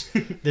 This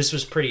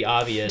was pretty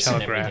obvious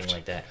and everything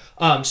like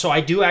that. So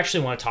I do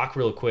actually want to talk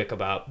real quick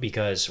about,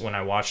 because when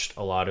I watched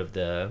a lot of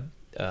the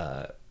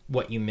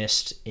what you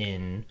missed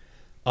in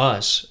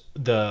Us,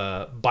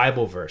 the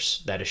Bible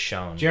verse that is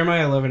shown,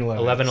 Jeremiah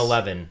 11:11.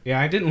 11:11. Yeah,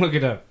 I didn't look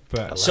it up,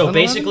 but so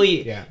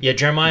basically,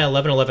 Jeremiah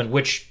 11:11,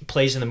 which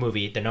plays in the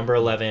movie, the number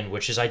 11,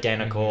 which is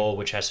identical,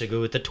 which has to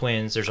do with the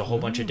twins. There's a whole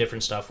bunch of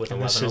different stuff with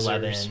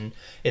 11:11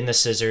 in the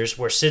scissors,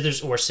 where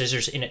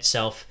scissors in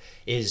itself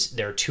is,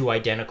 there are two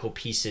identical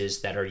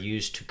pieces that are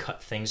used to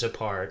cut things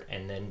apart,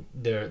 and then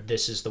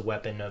this is the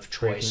weapon of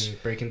choice,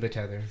 breaking the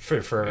tether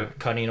for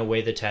cutting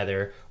away the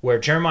tether. Where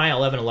Jeremiah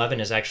 11:11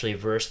 is actually a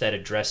verse that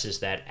addresses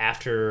that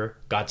after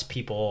God's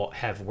people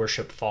have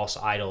worshipped false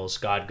idols,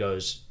 God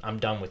goes, I'm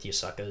done with you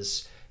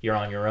suckers, you're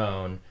on your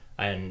own,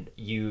 and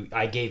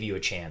I gave you a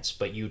chance,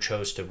 but you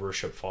chose to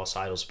worship false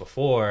idols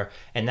before.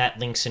 And that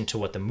links into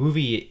what the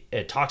movie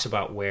talks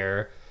about,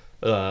 where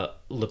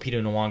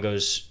Lupita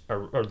Nyong'o's,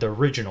 or the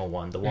original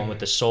one, the one with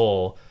the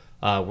soul,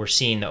 we're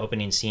seeing the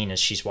opening scene as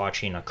she's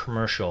watching a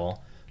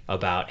commercial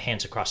about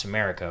Hands Across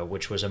America,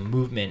 which was a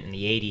movement in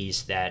the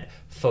 80s that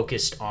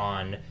focused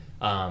on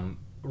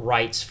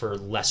rights for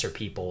lesser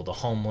people, the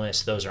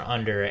homeless, those are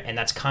under, and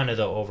that's kind of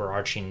the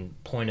overarching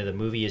point of the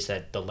movie, is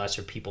that the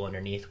lesser people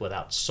underneath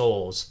without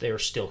souls, they're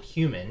still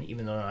human,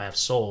 even though they don't have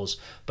souls,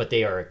 but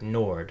they are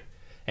ignored,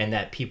 and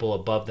that people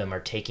above them are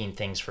taking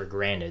things for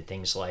granted,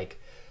 things like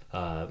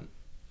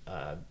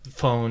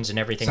phones and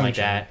everything like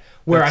that.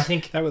 Where I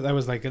think that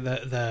was like the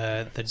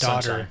daughter,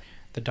 Sunshine.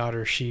 The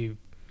daughter, she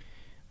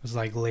was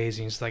like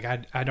lazy. It's like,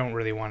 I don't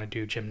really want to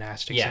do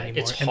gymnastics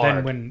anymore. It's and hard.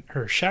 then when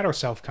her shadow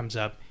self comes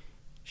up,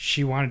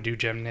 she wanted to do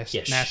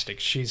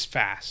gymnastics. She's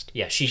fast.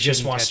 Yeah, she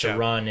just wants to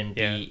run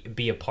and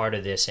be a part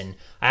of this. And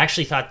I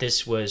actually thought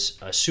this was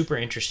a super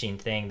interesting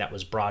thing that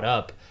was brought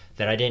up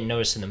that I didn't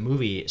notice in the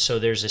movie. So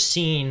there's a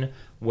scene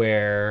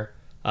where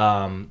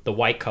the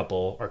white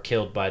couple are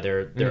killed by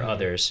their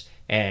others,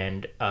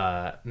 and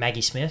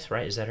Maggie Smith,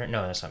 right? Is that her?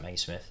 No, that's not Maggie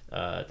Smith.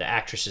 The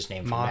actress's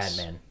name from Mad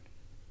Men.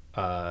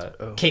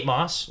 Kate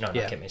Moss? No,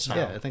 not Kate Moss.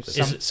 Yeah, I think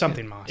so.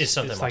 Something Moss. It's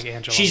something it's Moss. Like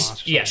Angela she's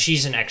Moss. Yeah,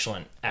 she's an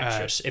excellent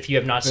actress. If you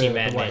have not seen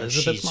Mad Men,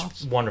 she's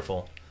Moss?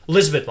 wonderful.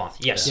 Elizabeth Moss.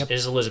 Yes, it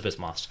is Elizabeth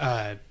Moss.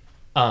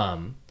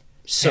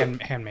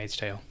 Handmaid's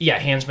Tale. Yeah,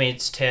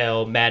 Handmaid's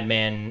Tale, Mad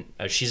Men.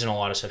 She's in a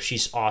lot of stuff.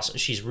 She's awesome.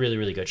 She's really,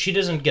 really good. She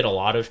doesn't get a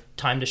lot of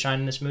time to shine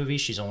in this movie.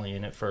 She's only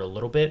in it for a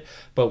little bit.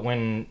 But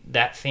when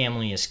that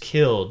family is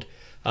killed,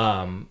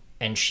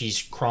 and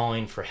she's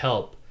crawling for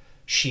help,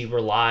 she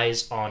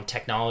relies on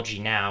technology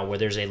now where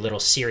there's a little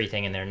Siri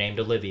thing in there named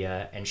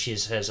Olivia, and she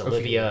says,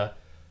 Olivia,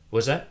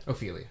 was that?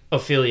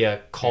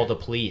 Ophelia, call the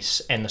police.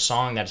 And the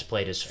song that's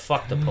played is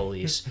Fuck the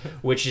Police,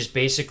 which is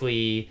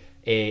basically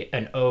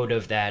an ode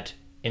of that,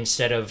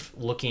 instead of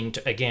looking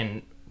to,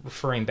 again,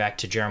 referring back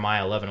to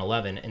Jeremiah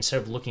 11:11, instead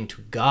of looking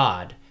to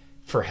God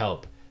for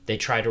help, they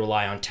try to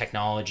rely on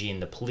technology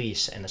and the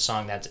police, and the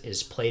song that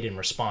is played in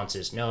response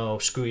is, no,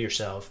 screw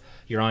yourself,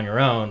 you're on your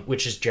own,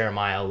 which is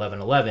Jeremiah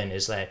 11:11,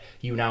 is that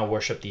you now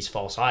worship these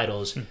false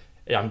idols,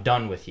 I'm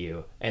done with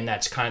you. And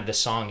that's kind of, the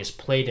song is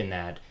played in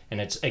that, and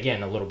it's,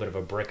 again, a little bit of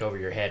a brick over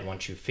your head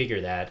once you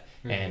figure that,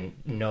 and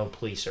no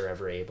police are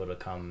ever able to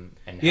come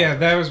and help. Yeah,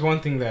 that was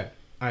one thing that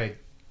I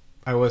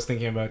was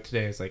thinking about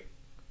today, is like,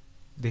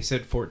 they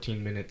said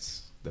 14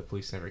 minutes, the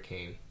police never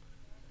came.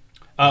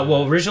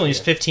 Well, originally it's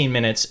 15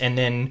 minutes, and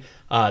then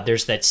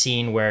there's that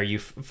scene where you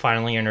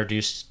finally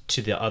introduced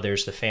to the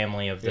others, the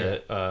family of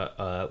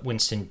the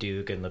Winston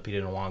Duke and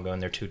Lupita Nyong'o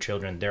and their 2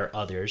 children. They're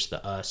others,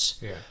 the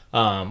us.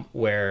 Yeah.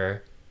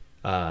 Where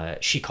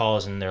she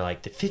calls and they're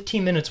like, the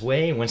 15 minutes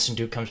away, and Winston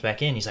Duke comes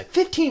back in. He's like,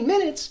 15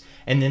 minutes?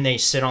 And then they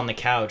sit on the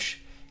couch,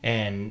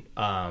 and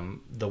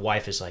the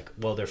wife is like,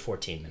 well, they're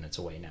 14 minutes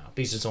away now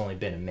because it's only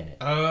been a minute.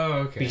 Oh,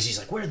 okay. Because he's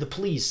like, where are the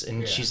police?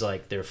 And she's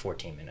like, they're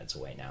 14 minutes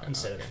away now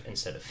instead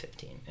of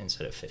 15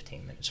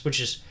 minutes,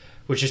 which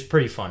is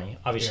pretty funny.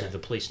 Obviously, the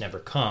police never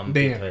come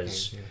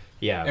because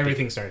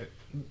everything started.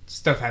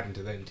 Stuff happened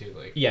to them too,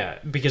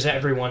 like because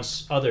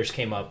everyone's others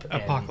came up.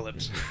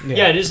 Apocalypse.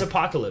 It is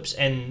apocalypse,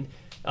 and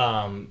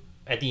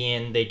at the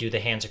end, they do the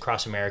Hands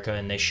Across America,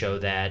 and they show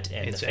that,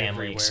 and the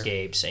family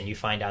escapes, and you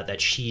find out that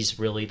she's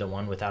really the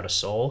one without a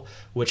soul,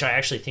 which I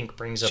actually think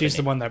brings up. She's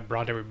the one that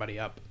brought everybody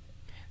up.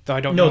 Though I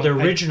don't know. The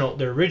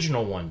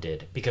original one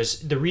did, because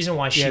the reason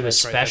why she was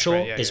special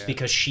is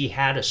because she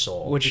had a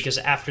soul. Because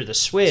after the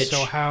switch.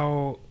 So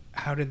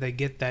how did they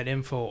get that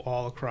info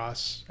all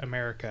across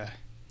America?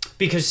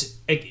 Because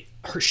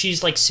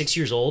she's like 6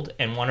 years old,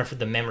 and one of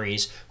the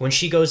memories when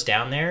she goes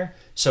down there.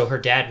 So her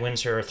dad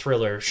wins her a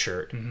Thriller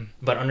shirt,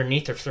 but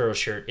underneath her Thriller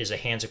shirt is a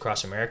Hands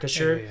Across America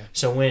shirt.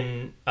 So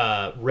when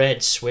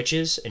Red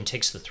switches and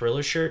takes the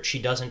Thriller shirt,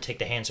 she doesn't take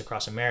the Hands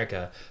Across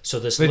America. So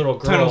this little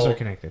girl, tunnels are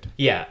connected.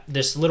 Yeah,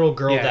 this little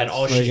girl that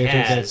all she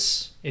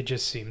has. It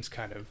just seems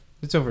kind of.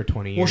 It's over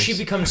 20 years. Well, she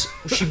becomes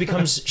like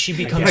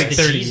the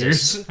 30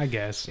 Jesus. Years. I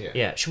guess.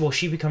 Yeah.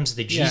 She becomes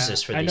the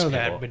Jesus for these people. I know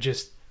that, but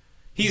just.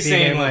 He's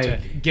saying,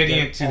 like, getting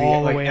it to the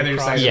other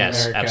side of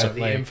America.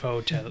 Absolutely. Like, the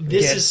info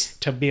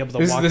to be able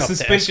to walk up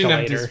the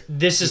escalator.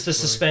 This is the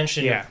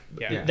suspension that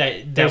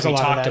we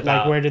talked about.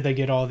 Like, where did they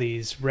get all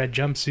these red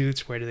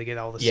jumpsuits? Where did they get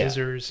all the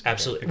scissors?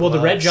 Absolutely. Well,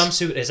 the red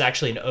jumpsuit is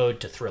actually an ode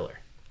to Thriller.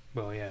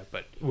 Well, yeah,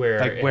 but where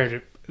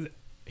did...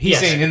 He's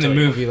saying in the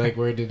movie, like,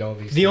 where did all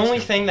these... The only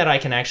thing that I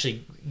can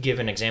actually give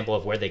an example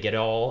of where they get it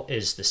all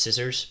is the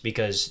scissors,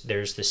 because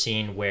there's the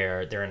scene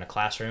where they're in a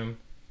classroom,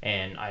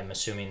 and I'm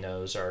assuming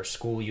those are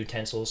school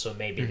utensils, so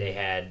maybe they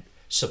had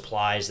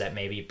supplies that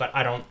maybe, but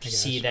I don't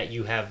see that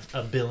you have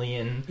a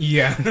billion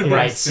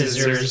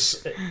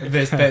scissors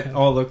that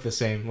all look the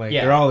same. Like,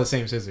 they're all the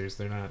same scissors.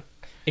 They're not.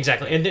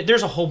 Exactly. And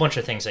there's a whole bunch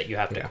of things that you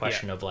have to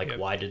question of, like,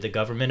 why did the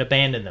government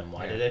abandon them?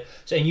 Why did it?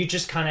 So, and you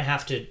just kind of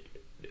have to...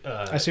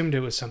 I assumed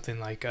it was something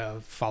like a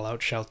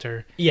fallout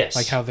shelter. Yes.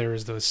 Like how there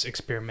was those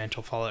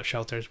experimental fallout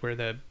shelters where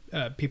the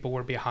people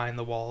were behind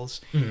the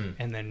walls,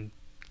 and then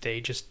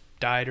they just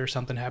died or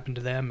something happened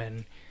to them,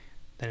 and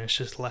then it's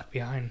just left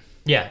behind.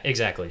 Yeah,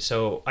 exactly.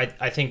 So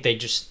I think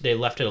they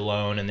left it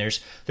alone, and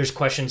there's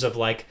questions of,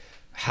 like,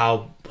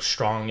 how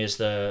strong is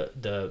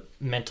the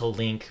mental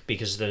link,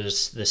 because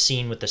there's the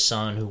scene with the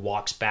son who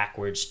walks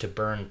backwards to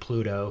burn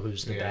Pluto,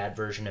 who's the bad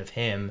version of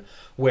him,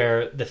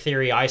 where the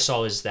theory I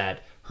saw is that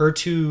her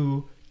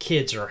 2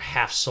 kids are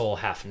half soul,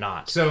 half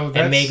not. So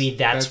and maybe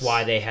that's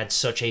why they had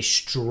such a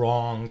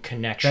strong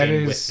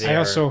connection with their... I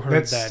also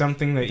heard that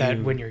something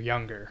that when you're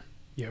younger,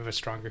 you have a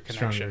stronger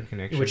connection.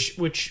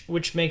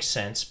 Which makes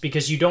sense,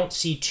 because you don't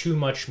see too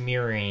much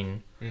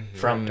mirroring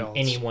from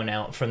anyone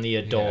else, from the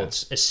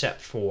adults,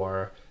 except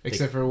for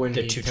when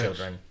the 2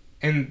 children.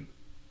 And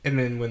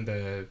then when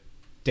the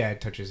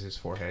dad touches his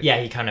forehead. Yeah,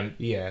 he kind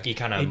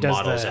of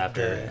models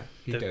after.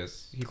 He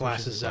does. He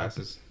glasses up.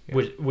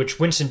 Yeah. Which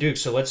Winston Duke.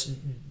 So let's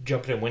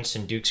jump into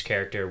Winston Duke's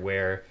character,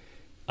 where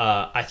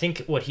I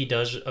think what he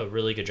does a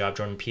really good job,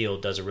 Jordan Peele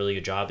does a really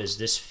good job, is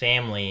this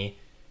family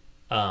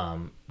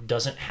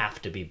doesn't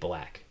have to be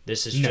black.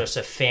 This is just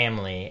a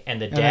family,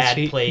 and the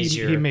dad plays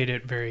He made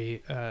it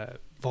very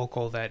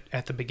vocal that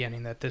at the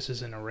beginning that this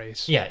isn't a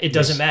race. Yeah, it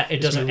doesn't matter.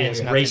 It doesn't.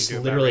 And race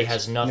literally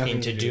has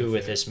nothing to do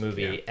with this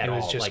movie at all.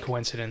 It was just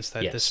coincidence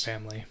that this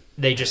family.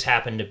 They just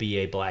happen to be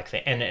a black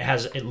family, and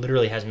it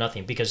literally has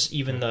nothing, because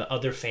even the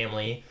other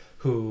family,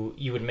 who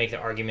you would make the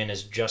argument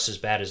is just as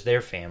bad as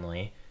their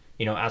family,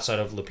 you know, outside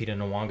of Lupita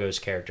Nyong'o's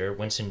character,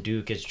 Winston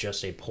Duke is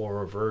just a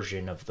poorer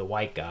version of the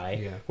white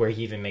guy, where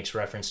he even makes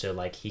reference to,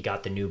 like, he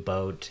got the new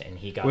boat and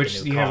he got the new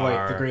car. Which you have,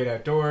 like, the great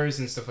outdoors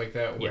and stuff like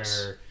that,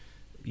 where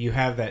you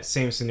have that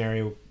same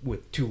scenario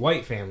with two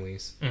white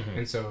families,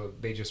 and so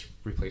they just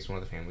replaced one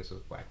of the families with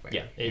a black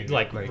family.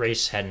 Yeah,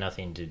 race had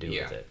nothing to do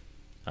with it.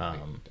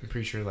 I'm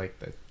pretty sure like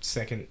the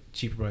second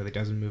Cheaper by the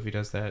Dozen movie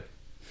does that.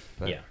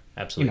 But, yeah,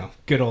 absolutely.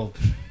 Good old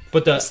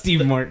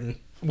Steve Martin.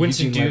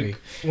 Winston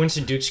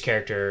Duke's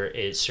character,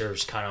 it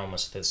serves kind of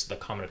almost as the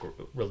comic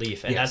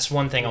relief, and that's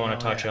one thing I want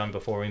to touch on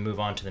before we move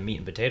on to the meat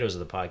and potatoes of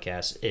the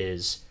podcast.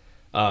 Is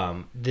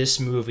this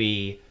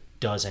movie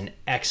does an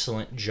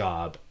excellent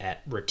job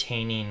at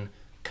retaining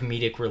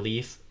comedic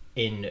relief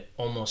in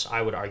almost,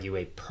 I would argue,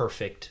 a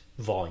perfect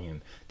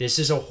volume. This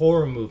is a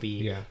horror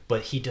movie,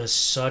 but he does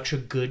such a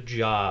good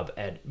job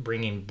at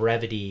bringing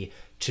brevity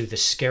to the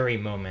scary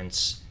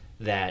moments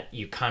that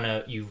you kind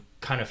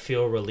of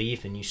feel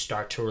relief and you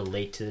start to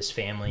relate to this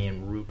family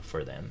and root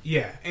for them.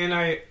 Yeah,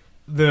 and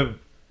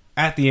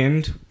at the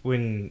end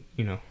when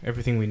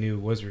everything we knew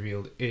was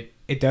revealed,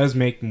 it does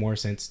make more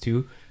sense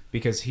too,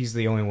 because he's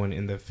the only one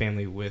in the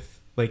family with,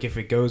 like, if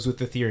it goes with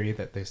the theory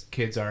that the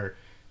kids are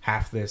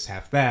half this,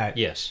 half that.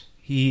 Yes.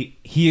 He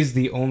is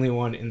the only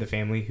one in the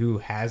family who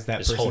has that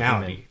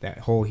personality, that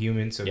whole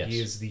human. So he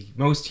is the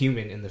most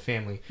human in the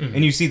family,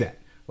 and you see that.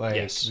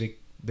 Like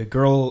the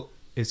girl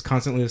is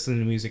constantly listening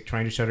to music,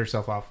 trying to shut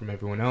herself off from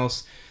everyone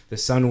else. The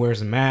son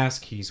wears a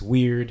mask. He's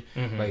weird.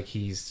 Like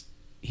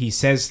he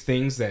says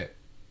things that,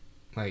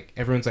 like,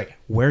 everyone's like,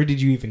 "Where did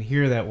you even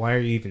hear that? Why are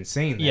you even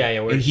saying that?"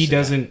 Yeah. And he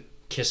doesn't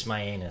kiss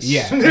my anus.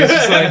 Yeah,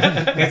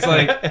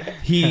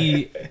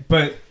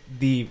 but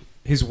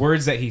his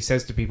words that he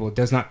says to people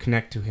does not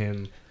connect to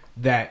him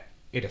that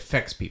it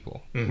affects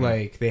people.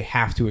 Like, they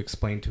have to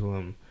explain to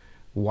him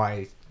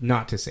why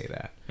not to say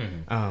that.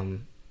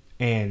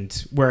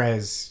 And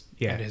whereas,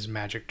 and his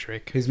magic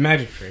trick,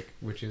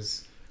 which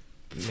is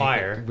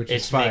fire,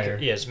 it's fire.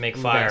 Make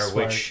fire,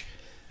 which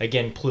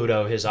again,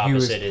 Pluto, his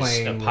opposite,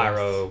 is a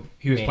pyro.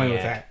 He was playing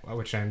with that,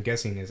 which I'm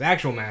guessing is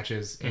actual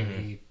matches,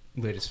 and he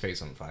lit his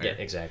face on fire. Yeah,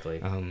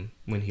 exactly.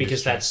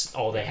 Because that's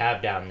all they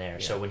have down there.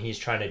 So when he's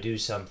trying to do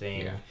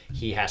something,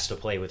 he has to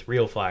play with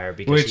real fire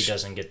because he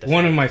doesn't get the.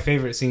 One of my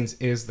favorite scenes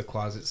is the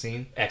closet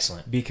scene.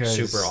 Excellent, because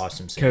super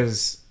awesome scene.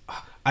 Because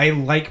I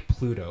like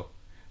Pluto.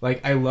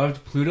 Like, I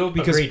loved Pluto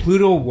because Agreed.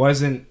 Pluto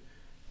wasn't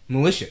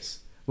malicious.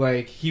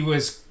 Like, he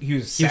was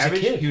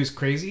savage. He was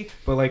crazy.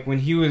 But like when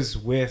he was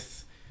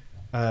with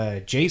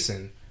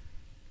Jason.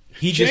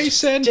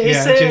 Jason.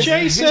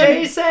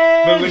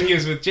 But when he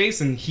was with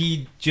Jason,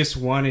 he just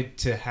wanted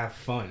to have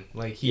fun.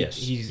 Like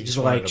he's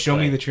like, show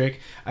me the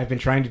trick. I've been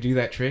trying to do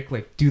that trick.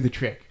 Like, do the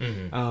trick.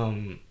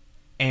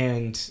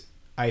 And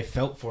I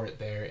felt for it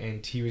there,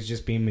 and he was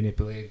just being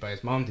manipulated by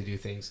his mom to do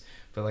things.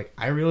 But like,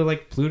 I really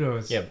liked Pluto.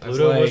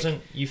 Pluto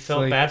wasn't. You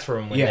felt bad for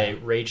him when they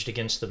raged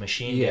against the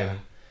machine.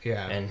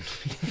 Yeah. And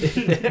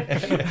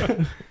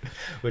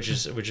which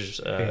is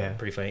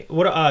pretty funny.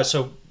 What?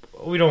 So.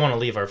 We don't want to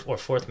leave our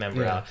fourth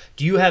member out.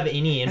 Do you have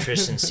any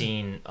interest in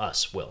seeing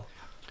Us, Will?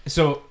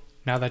 So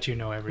now that you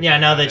know everything. Yeah,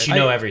 now that you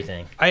know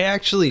everything. I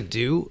actually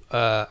do.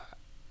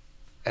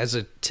 As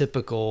a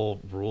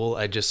typical rule,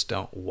 I just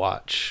don't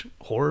watch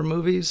horror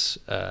movies.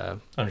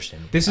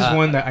 Understand. This is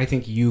one that I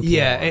think you can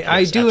watch.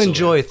 I do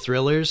enjoy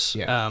thrillers.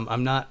 Yeah.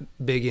 I'm not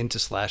big into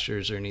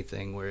slashers or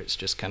anything where it's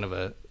just kind of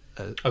a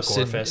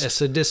gore fest. A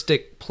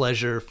sadistic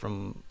pleasure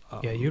from...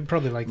 you'd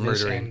probably like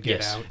murdering. This and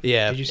Get Out.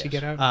 Yeah. Did you see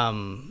Get Out?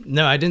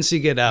 No, I didn't see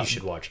Get Out. You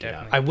should watch Get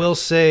Out. I will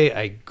say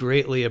I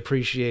greatly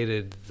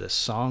appreciated the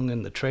song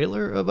in the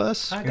trailer of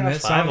Us. I got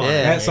 5 on it.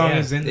 That song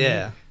is in there.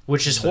 Yeah.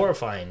 Which is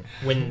horrifying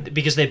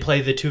because they play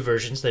the two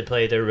versions. They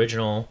play the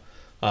original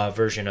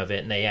version of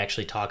it, and they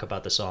actually talk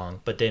about the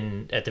song. But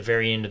then at the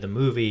very end of the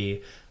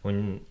movie,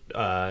 when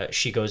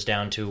she goes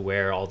down to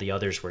where all the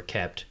others were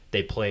kept,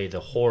 they play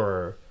the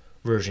horror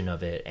version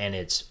of it, and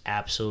it's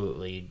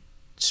absolutely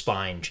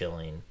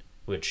spine-chilling.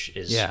 Which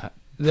is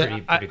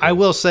pretty good. I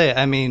will say,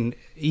 I mean,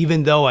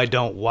 even though I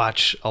don't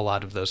watch a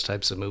lot of those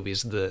types of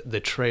movies,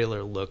 the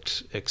trailer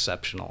looked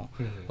exceptional.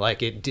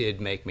 Like, it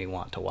did make me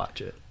want to watch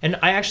it. And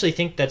I actually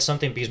think that's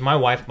something, because my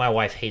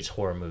wife hates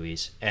horror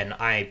movies, and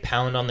I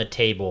pound on the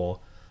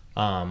table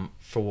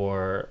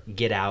for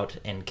Get Out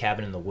and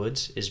Cabin in the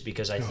Woods, is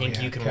because I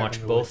think you can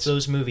watch both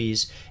those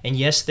movies, and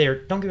yes,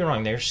 don't get me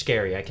wrong, they're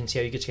scary. I can see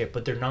how you get scared,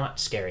 but they're not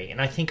scary.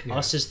 And I think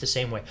Us is the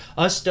same way.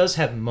 Us does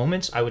have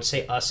moments. I would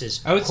say Us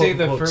is I would say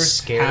the quote,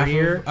 first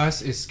scarier. half of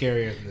Us is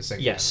scarier than the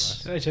second.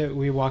 Yes. half of Us.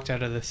 We walked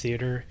out of the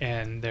theater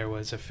and there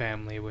was a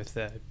family with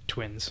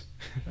twins.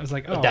 I was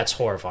like, oh, that's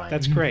horrifying.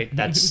 That's great.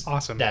 That's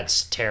awesome.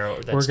 That's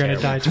terrible. We're gonna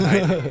die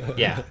tonight.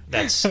 Yeah,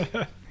 that's.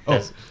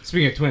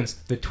 Speaking of twins,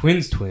 the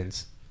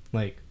twins.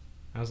 Like,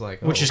 I was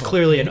like, which is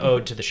clearly an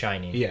ode to The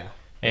Shining. Yeah.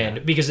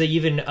 And because they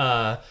even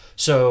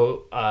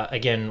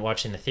again,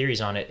 watching the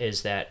theories on it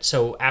is that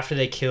after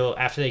they kill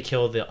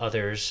the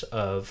others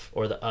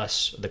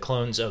the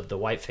clones of the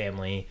white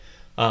family,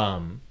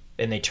 and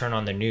they turn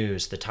on the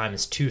news, the time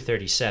is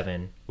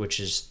 2:37, which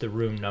is the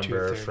room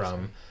number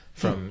from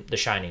from The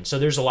Shining. So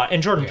there's a lot,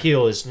 and Jordan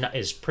Peele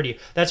is pretty.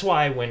 That's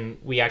why when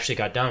we actually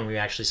got done, we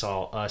actually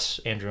saw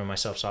Andrew and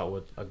myself saw it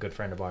with a good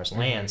friend of ours,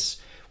 Lance,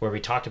 where we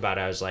talked about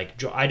it. I was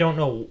like, I don't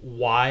know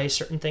why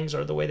certain things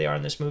are the way they are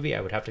in this movie.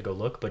 I would have to go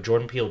look, but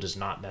Jordan Peele does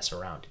not mess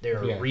around.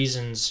 There are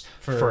reasons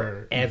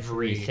for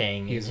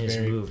everything in his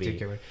movie.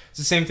 Particular. It's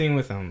the same thing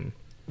with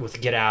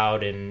Get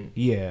Out and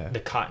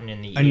the cotton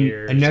in the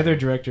ears. Another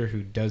director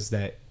who does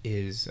that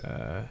is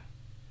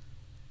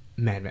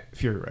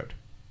Fury Road.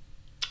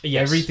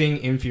 Yes. Everything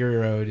in Fury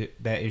Road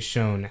that is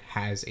shown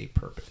has a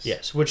purpose.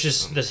 Yes, which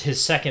is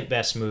his second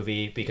best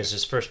movie, because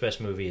his first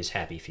best movie is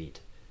Happy Feet.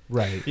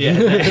 Right. Yeah.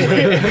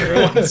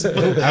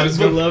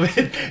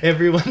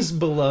 Everyone's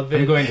beloved.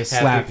 I'm going to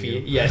slap Happy you.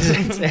 Feet. Yes,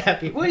 it's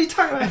Happy. What are you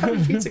talking about?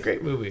 Happy Feet's a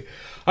great movie.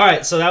 All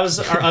right, so that was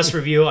our Us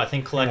review. I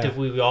think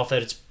collectively we all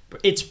thought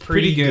it's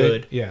pretty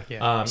good. Yeah.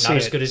 Not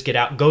as good as Get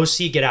Out. Go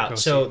see Get Out.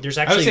 There's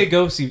actually. I would say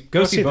go see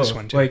both. This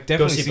one too. Like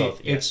definitely go see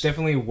both. Yes. It's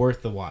definitely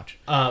worth the watch.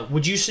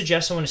 Would you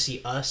suggest someone to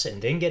see Us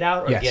and then Get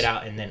Out, or Get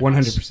Out and then 100%.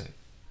 Us?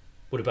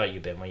 What about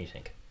you, Ben? What do you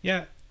think?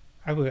 Yeah,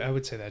 I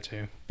would say that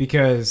too.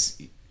 Because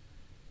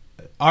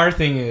our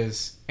thing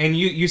is, and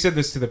you said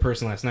this to the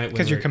person last night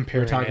because you're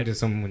comparing. We were talking to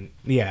someone.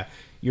 Yeah.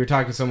 You were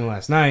talking to someone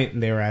last night,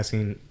 and they were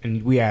asking,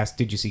 and we asked,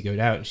 "Did you see Get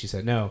Out?" And she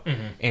said no.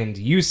 Mm-hmm. And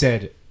you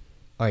said,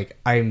 like,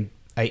 I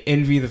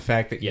envy the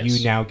fact that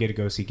you now get to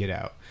go see Get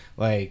Out.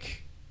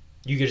 Like,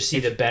 you get to see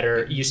the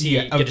better. You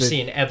get to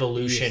see an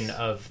evolution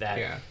of that.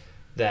 Yeah.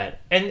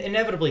 That, and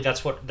inevitably,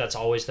 that's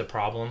always the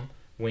problem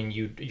when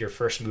your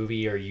first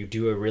movie, or you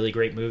do a really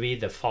great movie.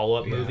 The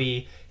follow-up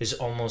movie is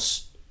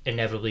almost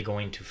inevitably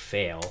going to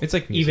fail. It's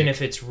like music. Even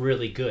if it's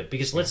really good,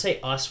 because let's say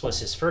Us was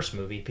his first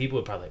movie, people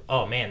would probably,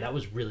 oh man, that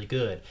was really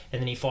good,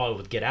 and then he followed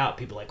with Get Out.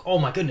 People are like, oh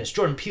my goodness,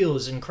 Jordan Peele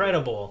is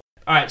incredible.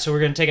 All right, so we're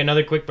going to take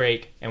another quick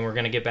break, and we're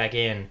going to get back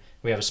in.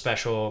 We have a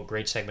special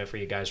great segment for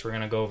you guys. We're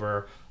going to go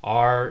over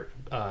our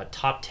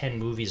top 10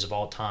 movies of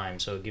all time,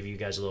 so it'll give you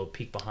guys a little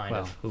peek behind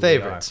of who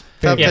favorites.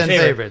 we are. Top 10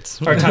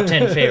 favorites. Our top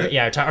 10 favorite.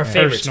 Yeah, our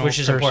favorites, which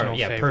is important.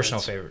 Yeah, favorites.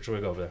 Personal favorites.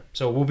 We'll go over there.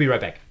 So we'll be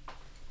right back.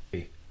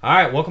 All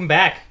right, welcome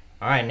back.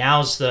 All right,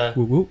 now's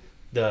the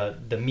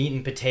meat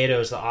and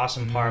potatoes, the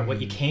awesome part,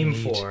 what you came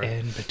for. Meat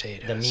and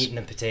potatoes. The meat and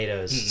the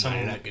potatoes.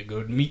 I'm not gonna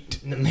go to meat.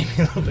 Maybe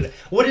a little bit.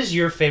 What is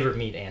your favorite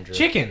meat, Andrew?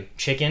 Chicken.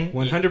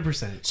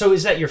 100%. So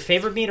is that your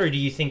favorite meat, or do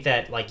you think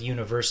that, like,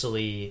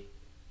 universally,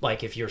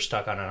 like, if you're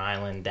stuck on an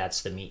island,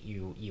 that's the meat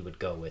you would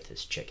go with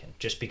is chicken,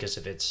 just because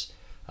of its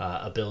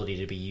ability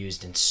to be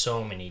used in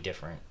so many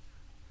different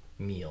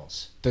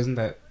meals? Doesn't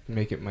that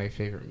make it my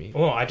favorite meat?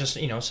 Well, I just,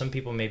 some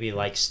people maybe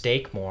like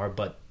steak more,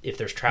 but if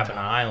there's trapped on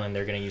an island,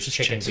 they're going to use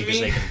chicken because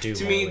they can do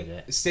more with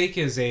it. Steak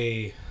is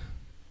I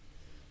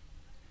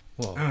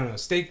don't know.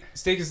 Steak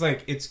is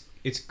like,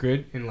 it's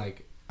good, and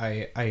like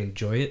I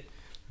enjoy it,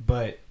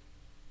 but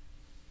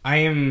I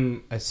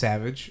am a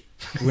savage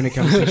when it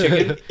comes to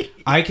chicken.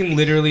 I can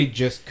literally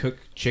just cook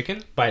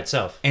chicken by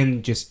itself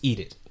and just eat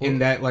it.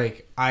 And that,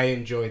 like, I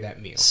enjoy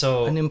that meal.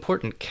 So an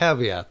important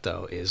caveat,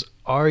 though, is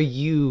are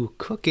you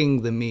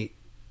cooking the meat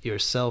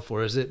yourself,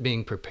 or is it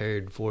being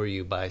prepared for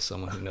you by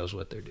someone who knows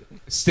what they're doing?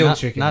 Still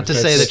chicken. Not to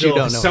say that you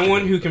don't know.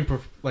 Someone who can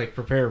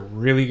prepare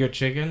really good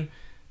chicken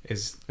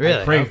is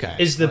really okay.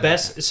 Is the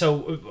best.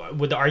 So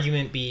would the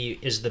argument be,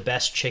 is the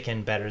best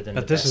chicken better than?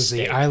 But the this best is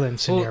steak? the island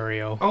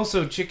scenario. Well,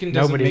 also, chicken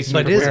doesn't make me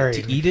prepared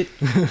to eat it.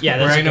 Yeah,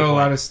 where that's I know a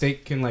lot of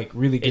steak can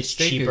really good it's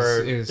steak cheaper.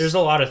 is there's a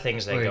lot of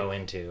things that go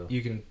into.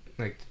 You can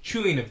the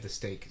chewing of the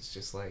steak is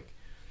just like,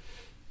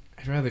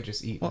 I'd rather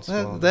just eat.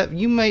 Well, that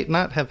you might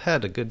not have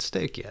had a good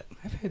steak yet.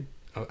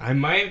 I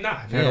might have not.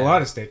 I've had a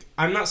lot of steak.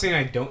 I'm not saying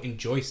I don't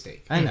enjoy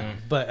steak. I know,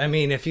 but I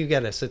mean, if you got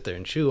to sit there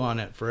and chew on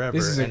it forever,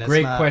 this is a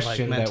great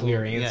question that we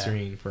are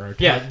answering for our time.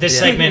 Yeah, this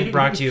segment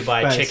brought to you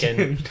by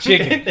chicken.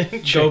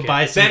 Chicken. Go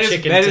buy some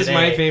chicken. That is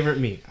my favorite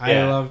meat.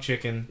 I love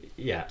chicken.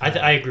 Yeah,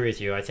 I agree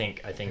with you. I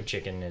think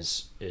chicken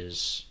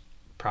is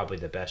probably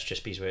the best,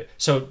 just because of it.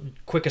 So,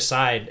 quick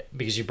aside,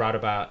 because you brought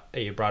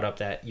up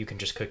that you can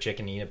just cook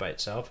chicken and eat it by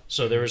itself.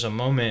 So there was a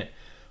moment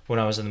when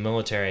I was in the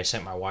military, I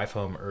sent my wife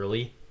home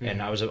early,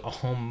 and I was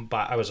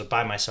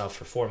by myself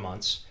for 4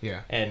 months. Yeah.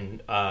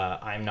 And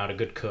I'm not a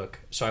good cook,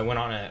 so I went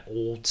on an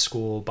old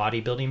school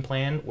bodybuilding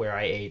plan where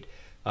I ate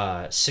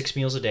 6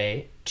 meals a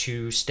day,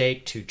 2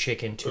 steak, 2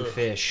 chicken, 2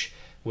 fish,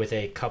 with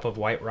a cup of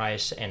white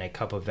rice and a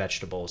cup of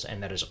vegetables,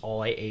 and that is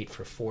all I ate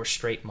for 4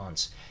 straight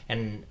months.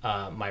 And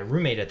my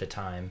roommate at the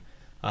time,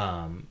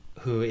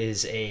 who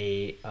is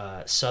a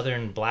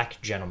southern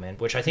black gentleman,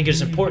 which I think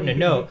is important to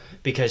note,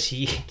 because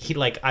he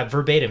like, I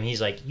verbatim,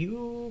 he's like,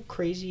 you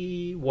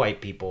crazy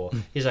white people.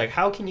 He's like,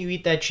 how can you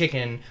eat that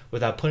chicken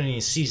without putting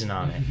any season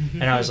on it?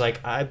 And I was like,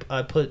 I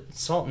put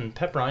salt and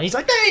pepper on it. He's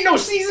like, there ain't no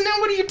seasoning.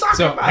 What are you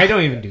talking about? I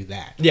don't even do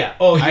that. Yeah.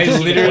 Oh, I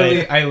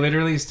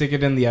literally stick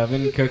it in the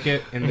oven, cook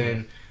it, and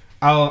then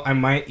I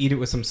might eat it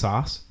with some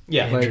sauce.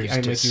 Yeah, Andrew's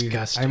like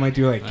disgusting. I might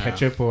do like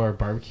ketchup or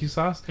barbecue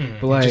sauce, but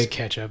Just like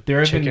ketchup. there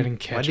have Chicken been- and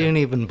ketchup. Why didn't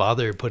even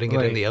bother putting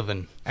it in the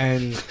oven?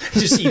 and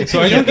just eat it. so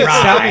I don't get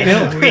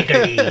salmonella.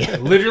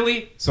 Salmonella.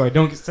 Literally, so I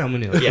don't get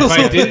salmonella. Yes. If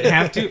I didn't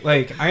have to,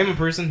 like, I am a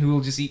person who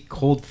will just eat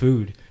cold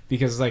food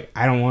because, like,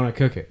 I don't want to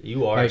cook it.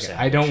 You are. Like,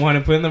 I don't want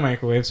to put it in the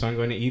microwave, so I'm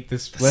going to eat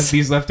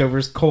these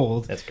leftovers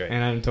cold. That's great.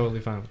 And I'm totally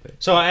fine with it.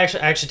 So I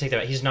actually take that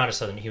back. He's not a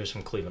Southern. He was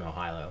from Cleveland,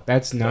 Ohio.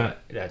 That's not.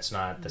 That's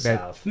not the That-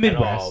 South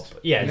Midwest. at all.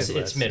 Yeah, it's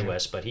Midwest,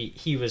 Midwest. But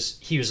he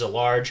was a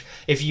large.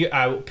 If you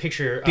I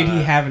picture. Did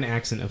he have an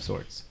accent of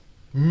sorts?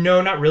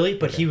 No, not really.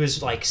 But he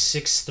was like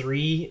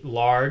 6'3",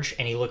 large,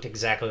 and he looked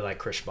exactly like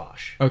Chris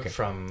Bosch. Okay.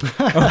 From Yes,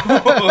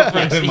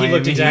 yes, he Miami.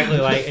 looked exactly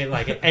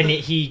like it. And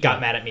he got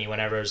mad at me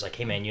whenever I was like,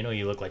 "Hey man, you know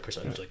you look like Chris."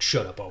 He was like,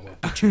 "Shut up, I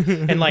won't beat you."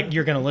 And like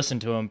you're gonna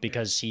listen to him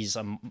because he's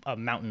a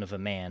mountain of a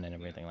man and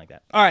everything like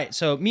that. All right,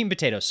 so meat and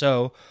potatoes.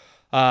 So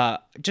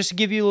just to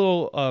give you a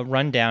little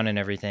rundown and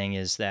everything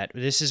is that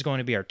this is going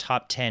to be our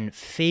top 10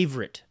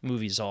 favorite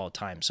movies of all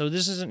time. So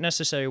this isn't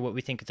necessarily what we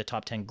think of the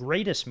top 10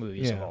 greatest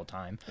movies of all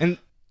time. And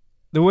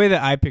the way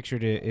that I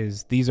pictured it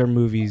is these are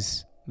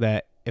movies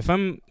that if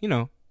I'm,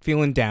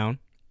 feeling down,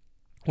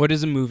 what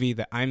is a movie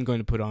that I'm going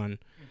to put on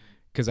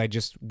because I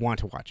just want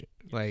to watch it?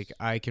 Like,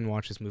 I can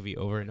watch this movie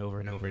over and over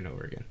and over and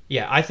over again.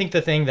 Yeah, I think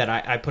the thing that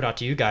I put out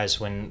to you guys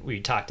when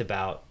we talked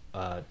about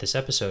this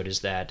episode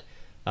is that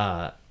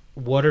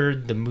what are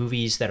the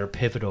movies that are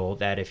pivotal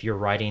that if you're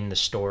writing the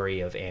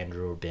story of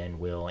Andrew or Ben,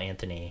 Will,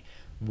 Anthony,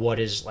 what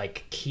is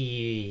like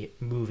key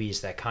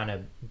movies that kind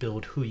of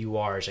build who you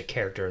are as a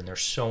character, and they're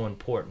so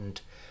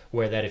important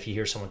where that if you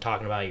hear someone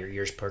talking about it, your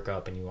ears perk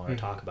up and you want to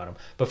talk about them.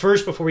 But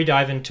first, before we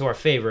dive into our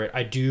favorite,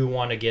 I do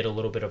want to get a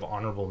little bit of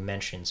honorable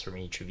mentions from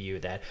each of you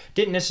that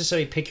didn't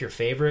necessarily pick your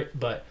favorite,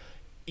 but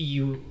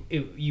it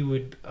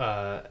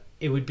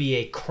would be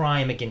a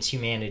crime against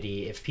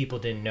humanity if people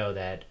didn't know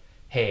that,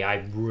 hey,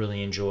 I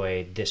really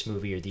enjoy this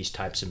movie or these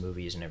types of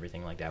movies and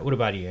everything like that. What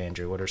about you,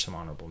 Andrew? What are some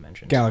honorable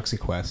mentions? Galaxy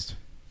Quest.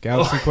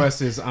 Galaxy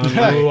Quest is on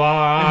You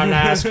are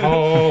last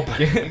hope.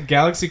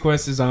 Galaxy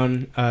Quest is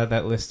on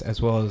that list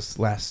as well as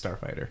Last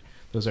Starfighter.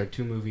 Those are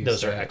two movies.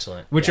 Those are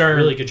excellent. Which Yeah, are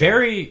really good job.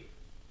 very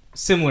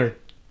similar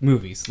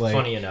movies. Like,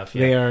 Funny enough,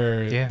 they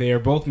yeah. are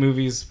both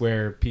movies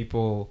where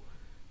people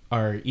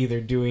are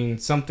either doing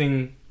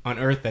something on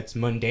Earth that's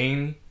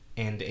mundane,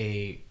 and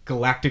a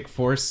galactic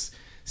force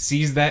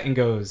sees that and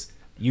goes,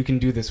 "You can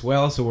do this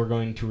well, so we're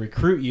going to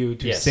recruit you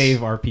to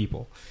save our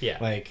people." Yeah.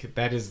 Like,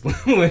 that is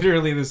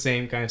literally the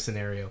same kind of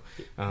scenario.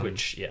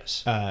 Which,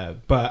 yes.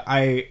 But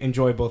I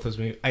enjoy both those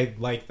movies. I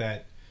like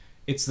that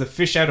it's the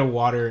fish out of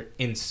water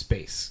in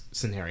space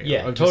scenario.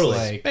 Yeah, of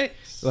totally.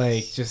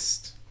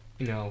 Just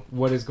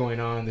what is going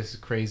on? This is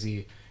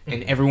crazy.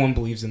 And everyone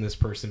believes in this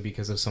person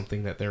because of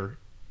something that they're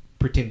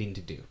pretending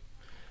to do.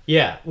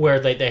 Yeah, where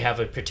they have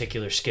a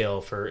particular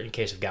skill for, in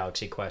case of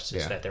Galaxy Quest,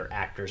 is that they're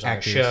actors on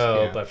a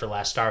show, but for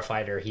Last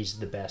Starfighter, he's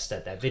the best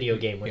at that video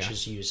game, which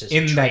is used as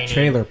in training. That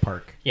trailer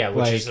park. Yeah,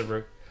 which is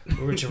the...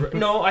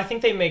 no, I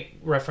think they make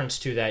reference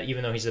to that,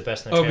 even though he's the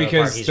best in the trailer park.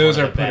 Because he's those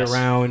one are of the put best.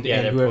 around, yeah,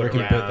 and they're whoever put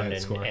can around, put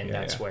that score. And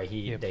that's where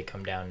Yep. they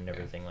come down and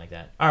everything like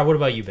that. All right, what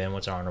about you, Ben?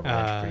 What's our honorable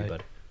mention for you,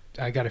 bud?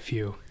 I got a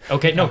few.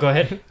 Okay, no, go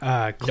ahead.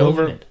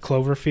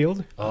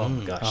 Cloverfield. Oh,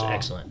 gosh,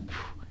 excellent.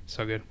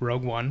 So good.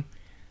 Rogue One.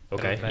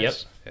 Okay,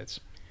 It's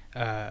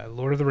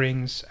Lord of the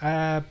Rings.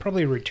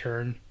 Probably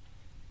Return.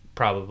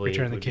 Probably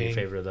Return of the would be your King.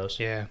 favorite of those.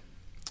 Yeah.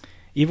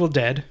 Evil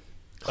Dead.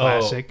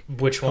 Classic. Oh,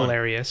 which one?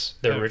 Hilarious.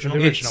 The original?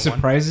 The It original one.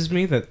 surprises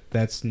me that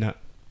that's not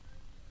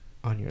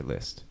on your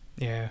list.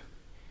 Yeah.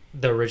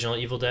 The original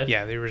Evil Dead?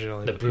 Yeah, the original.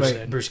 The Evil Bruce,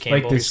 Dead. Bruce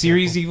Campbell? Like the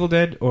series Evil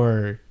Dead,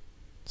 or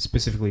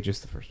specifically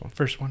just the first one?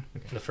 First one.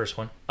 The first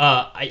one.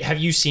 Have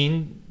you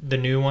seen the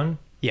new one?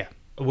 Yeah.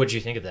 What'd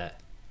you think of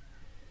that?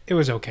 It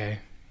was okay.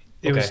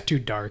 It was Okay. too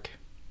dark.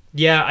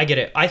 Yeah, I get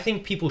it. I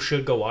think people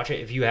should go watch it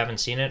if you haven't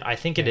seen it. I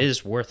think it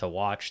is worth a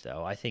watch,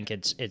 though. I think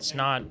it's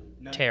not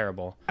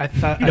terrible. I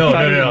thought. No,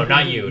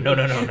 not you. No.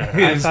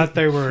 I thought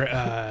they were.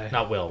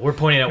 Not Will. We're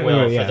pointing at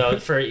Will Oh, yeah.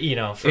 for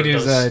It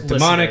is those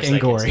demonic listeners and that can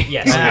gory. see-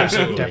 Yes, Yeah,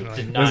 absolutely.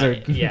 definitely.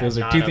 Those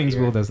are not two up things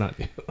your- Will does not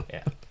do.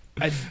 Yeah.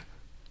 I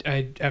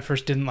at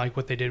first didn't like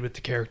what they did with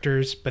the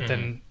characters, but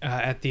then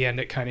at the end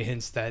it kind of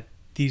hints that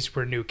these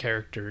were new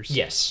characters.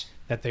 Yes.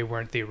 That they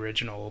weren't the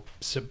original,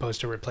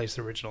 supposed to replace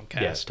the original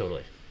cast. Yes,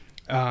 totally.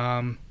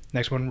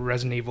 Next one,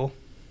 Resident Evil.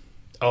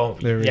 Oh,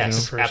 The original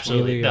yes, first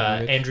absolutely. one.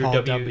 Really, Andrew Paul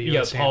W. W. Yeah,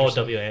 S. Paul Anderson.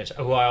 W. Anderson,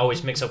 who I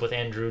always mix up with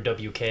Andrew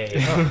W.K.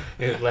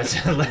 let's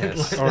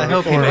I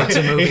hope he makes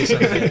a movie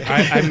someday.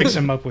 I mix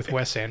them up with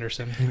Wes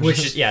Anderson,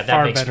 which is that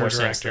far makes better more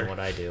sense director. than what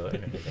I do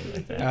and everything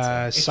like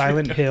that.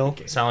 Silent Hill.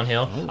 Silent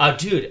Hill. Oh,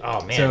 dude.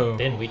 Oh man, So,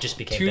 Ben, we just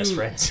became best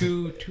friends.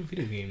 Two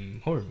video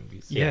game horror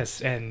movies.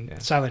 Yes,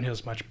 and Silent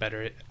Hill's much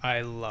better.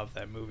 I love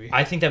that movie.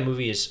 I think that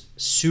movie is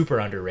super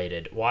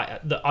underrated. Why?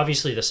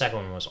 Obviously, the second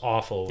one was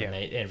awful when Yeah.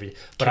 they everything.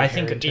 But Kit I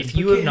think Harington. if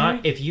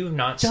you have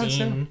not Johnson.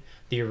 seen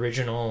the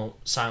original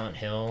Silent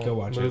Hill Go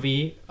watch it.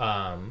 movie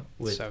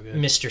with So good.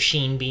 Mr.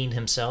 Sheen Bean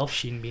himself,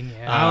 Sheen Bean,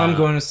 yeah. All I'm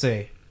going to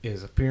say,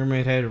 is a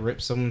Pyramid Head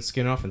rips someone's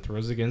skin off and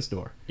throws it against a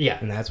door. Yeah.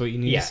 And that's what you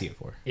need to see it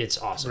for. It's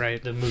awesome.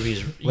 Right. The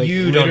movie's Like,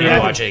 you don't need to literally-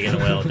 watch it again.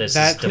 Well, this is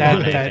That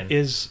demonic. and-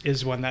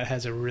 is one that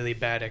has a really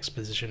bad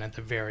exposition at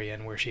the very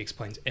end where she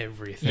explains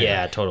everything.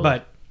 yeah, totally.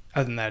 But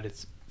other than that,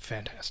 it's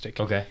fantastic.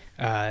 okay.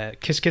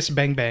 Kiss Kiss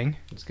Bang Bang.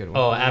 It's a good one.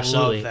 Oh,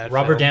 absolutely. that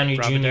Robert film. Downey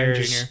Robert Downey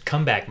Jr.'s Jr.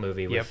 comeback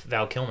movie with Yep.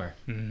 Val Kilmer.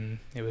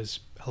 It was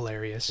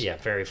hilarious. Yeah,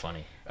 very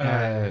funny.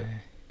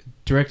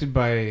 Directed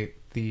by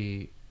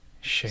the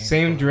Shame.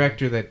 same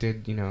director that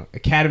did,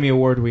 Academy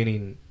Award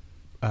winning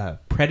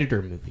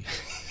Predator movie.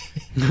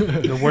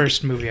 The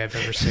worst movie I've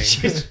ever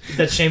seen.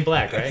 That's Shane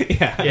Black, right?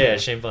 Yeah.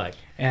 Shane Black.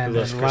 And Who then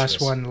Loves the last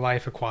Christmas. one,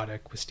 Life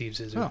Aquatic with Steve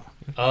Zissou. Oh.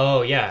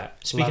 Oh yeah.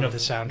 Speaking Love of the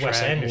soundtrack.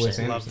 Wes Anderson. Wes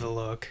Anderson. Love the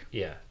look.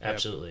 Yeah,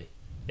 absolutely.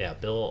 Yeah,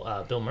 Bill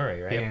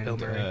Murray, right? Yeah. And Bill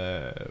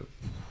Murray.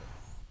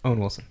 Owen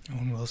Wilson.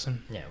 Owen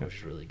Wilson. Yeah, which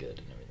is really good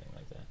and everything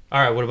like that.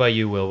 All right, what about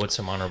you, Will? What's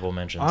some honorable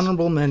mentions?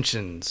 Honorable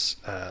mentions.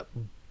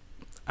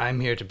 I'm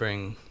here to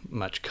bring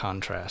much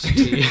contrast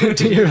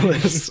to your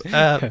list.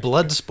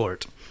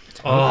 Bloodsport.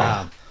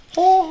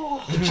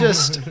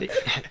 Just,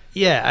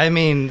 yeah, I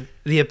mean,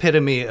 the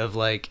epitome of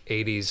like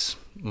 80s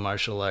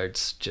martial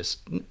arts. Just,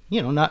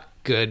 not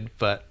good,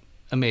 but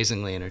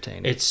amazingly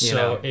entertaining. It's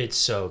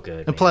so good.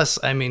 And man. plus,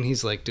 I mean,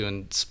 he's like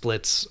doing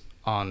splits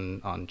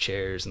on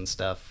chairs and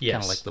stuff. Yes.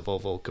 Kind of like the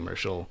Volvo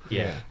commercial.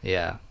 Yeah.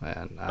 Yeah.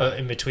 And,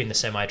 In between the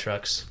semi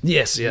trucks.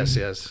 yes.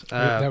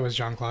 That was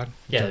Jean-Claude.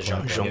 Yeah,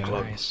 Jean-Claude.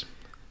 Jean-Claude. Nice.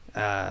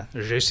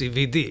 Je suis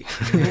VD.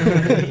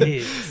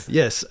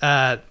 Yes.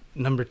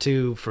 Number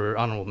 2 for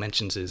honorable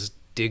mentions is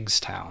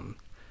Diggstown.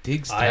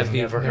 I've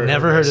never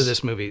Never heard of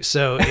this movie.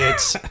 So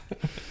it's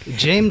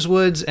James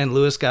Woods and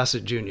Louis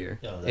Gossett Jr.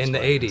 that's in the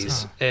what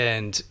 80s.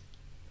 And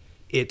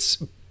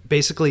it's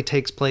basically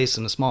takes place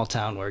in a small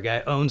town where a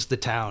guy owns the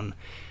town.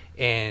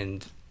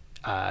 And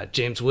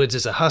James Woods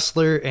is a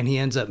hustler, and he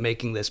ends up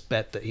making this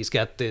bet that he's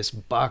got this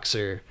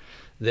boxer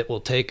that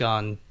will take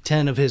on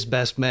 10 of his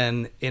best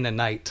men in a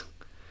night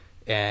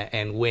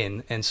and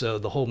win. And so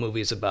the whole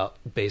movie is about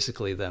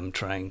basically them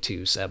trying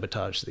to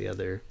sabotage the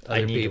other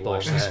I need to people.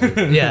 watch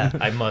this Yeah.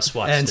 I must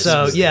watch And this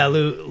so, movie. yeah,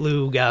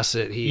 Lou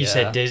Gossett, he... You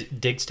said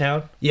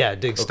Diggstown? Yeah,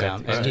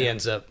 Diggstown. Okay. And he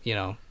ends up,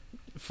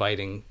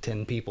 fighting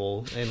 10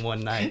 people in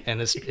one night,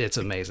 and it's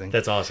amazing.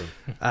 That's awesome.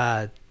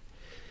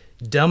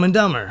 Dumb and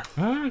Dumber.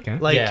 Oh, okay.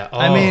 Like, Yeah.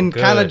 I Oh, mean,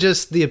 kind of good.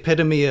 just the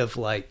epitome of,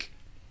 like,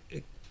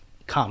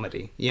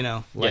 comedy,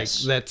 Like,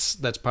 Yes.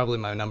 that's probably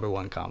my number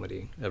one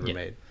comedy ever Yeah.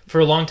 made. For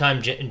a long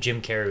time,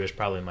 Jim Carrey was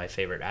probably my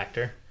favorite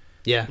actor.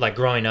 Yeah. Like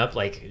growing up,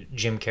 like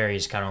Jim Carrey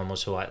is kind of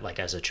almost who I like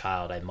as a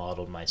child. I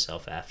modeled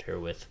myself after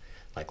with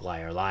like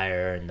Liar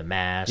Liar and The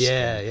Mask.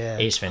 Yeah, and yeah.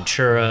 Ace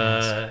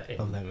Ventura. and-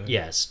 Love that movie.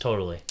 Yes,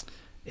 totally.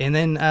 And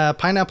then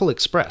Pineapple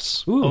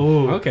Express.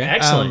 Ooh, okay.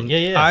 Excellent.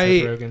 Yeah.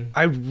 Seth Rogen.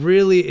 I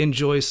really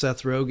enjoy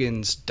Seth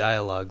Rogen's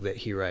dialogue that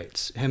he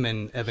writes. Him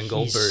and Evan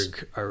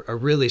Goldberg are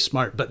really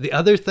smart. But the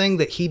other thing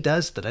that he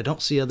does that I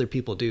don't see other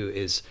people do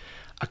is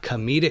a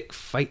comedic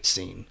fight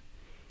scene.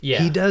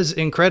 Yeah. He does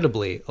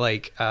incredibly.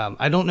 Like,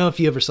 I don't know if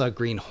you ever saw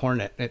Green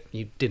Hornet.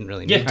 You didn't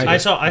really need Yeah, to. I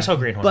saw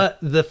Green Hornet. But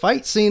the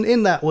fight scene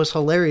in that was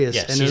hilarious.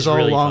 Yes, and it was he's all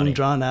really long, funny.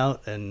 drawn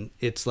out, and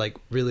it's like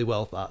really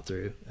well thought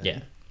through.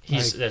 Yeah.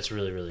 That's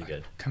really, really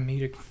good.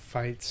 Comedic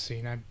fight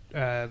scene.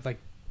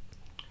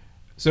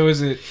 So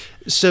is it...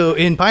 So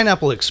in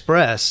Pineapple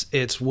Express,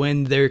 it's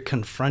when they're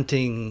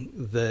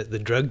confronting the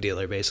drug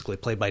dealer, basically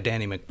played by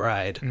Danny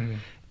McBride,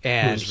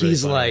 and Who's really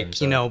he's funny like,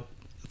 himself.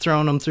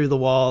 throwing him through the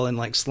wall and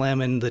like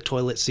slamming the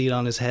toilet seat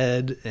on his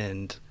head,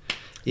 and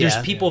There's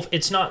people.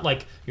 It's not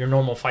like your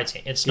normal fight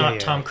scene. It's not yeah.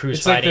 Tom Cruise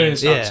It's like fighting. the-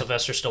 It's not yeah.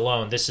 Sylvester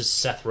Stallone. This is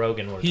Seth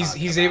Rogen.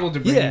 He's able to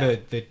bring Yeah.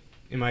 the,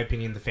 in my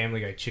opinion, the Family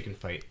Guy chicken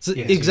fight.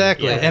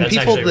 Exactly, Yeah, and that's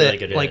people actually a really that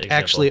good like example.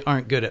 actually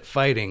aren't good at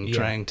fighting, Yeah.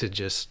 trying to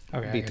just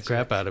beat the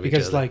crap out of each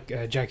because other.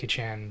 like Jackie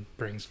Chan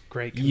brings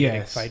great comedic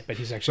Yes. fight, but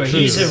he's actually But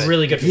He's True. a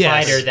really good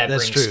Yes, fighter that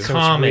that's brings true. So it's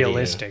comedy.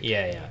 realistic.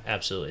 Yeah,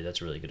 absolutely. That's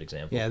a really good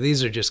example. yeah,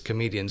 these are just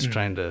comedians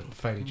trying to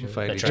Fight each other.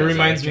 fight That's each right. It other.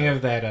 reminds me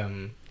of that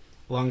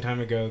long time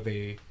ago,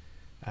 the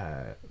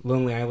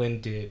Lonely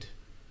Island did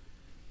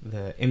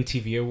the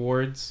MTV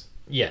Awards.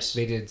 Yes.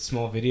 They did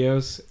small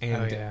videos, and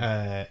Oh,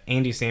 yeah.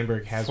 Andy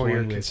Samberg has for one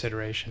your with...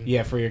 consideration.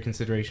 Yeah, for your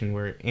consideration,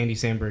 where Andy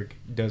Samberg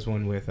does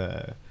one with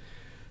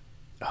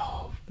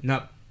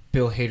not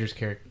Bill Hader's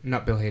character,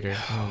 not Bill Hader.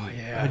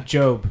 yeah.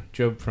 Job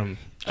from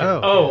Will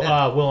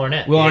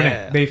Arnett. Will Yeah.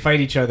 Arnett. They fight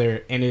each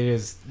other, and it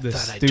is the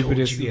Thought I told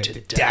stupidest. you yeah,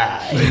 to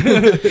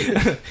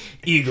die.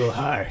 Eagle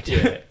Heart.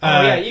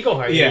 Yeah. Eagle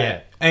Heart.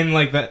 Yeah. and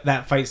like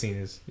that fight scene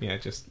is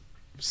just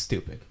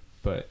stupid,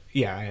 but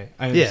I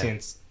understand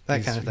that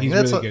he's- kind of thing. He's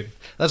That's really all- good.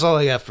 That's all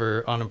I got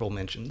for honorable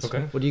mentions.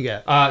 Okay. What do you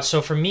got?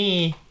 So for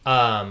me,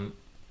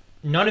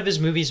 none of his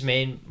movies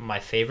made my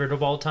favorite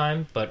of all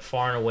time, but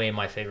far and away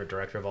my favorite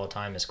director of all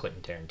time is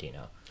Quentin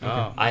Tarantino.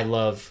 Oh. I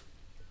love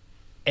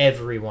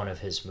every one of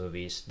his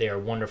movies. They are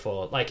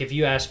wonderful. Like if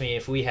you asked me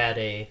if we had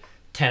a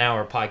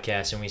 10-hour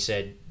podcast and we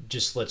said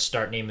just let's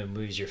start naming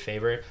movies your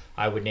favorite,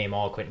 I would name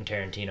all Quentin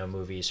Tarantino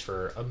movies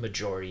for a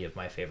majority of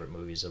my favorite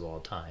movies of all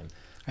time.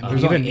 I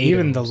mean,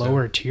 even the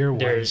lower tier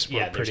ones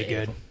were pretty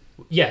good.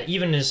 Yeah,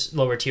 even his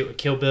lower tier,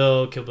 Kill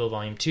Bill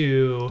Volume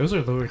 2. Those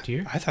are lower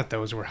tier? I thought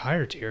those were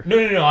higher tier.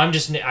 No. I'm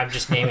just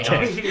naming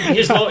off.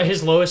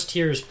 His lowest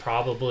tier is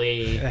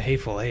probably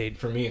Hateful Eight.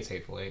 For me, it's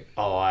Hateful Eight.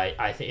 Oh,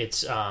 I think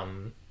it's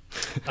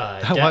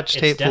I watched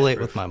Hateful Eight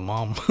with my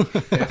mom.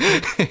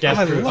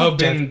 Death Proof. Oh,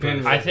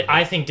 Ben.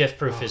 I think Death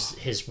Proof is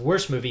his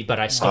worst movie, but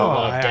I still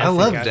love Death Proof. I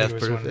love Death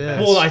Proof. Yeah.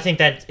 Well, I think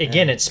that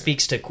again, it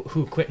speaks to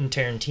who Quentin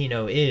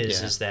Tarantino is.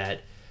 Yeah. Is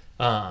that?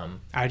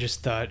 I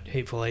just thought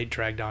Hateful Eight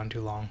dragged on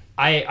too long.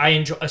 I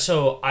enjoy.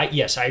 So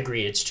yes, I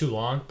agree. It's too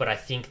long, but I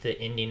think the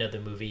ending of the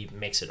movie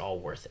makes it all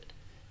worth it.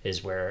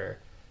 Is where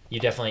you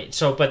definitely.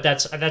 So, but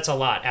that's a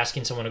lot.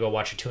 Asking someone to go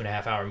watch a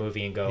 2.5 hour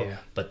movie and go,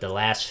 but the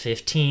last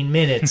 15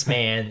 minutes,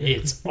 man,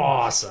 it's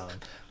awesome.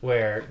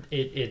 Where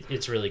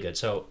it's really good.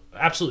 So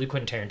absolutely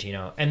Quentin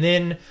Tarantino. And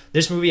then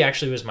this movie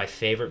actually was my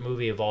favorite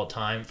movie of all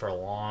time for a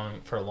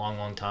long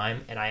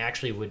time. And I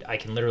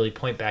can literally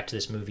point back to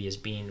this movie as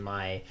being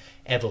my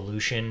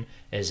evolution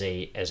as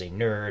a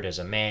nerd, as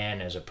a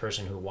man, as a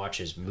person who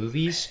watches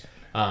movies.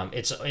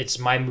 It's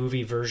my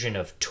movie version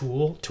of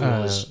Tool.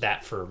 Tool is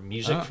that for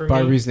music for me.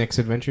 Barbie's Next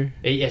Adventure.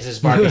 Yes, it's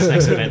Barbie's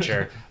Next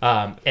Adventure.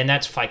 And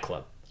that's Fight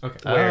Club.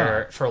 Okay.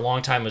 Where for a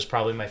long time was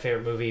probably my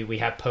favorite movie. We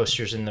have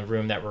posters in the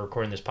room that we're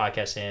recording this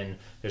podcast in.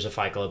 There's a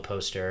Fight Club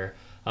poster.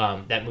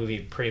 That movie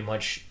pretty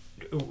much,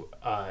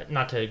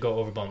 not to go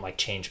overblown, like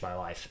changed my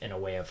life in a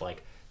way of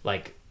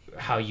like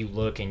how you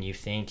look and you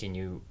think and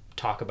you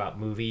talk about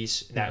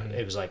movies. That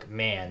it was like,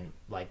 man,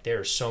 like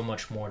there's so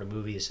much more to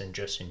movies than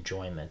just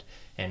enjoyment.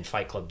 And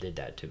Fight Club did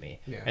that to me.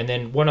 Yeah. And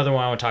then one other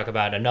one I want to talk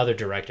about, another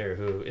director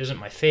who isn't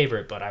my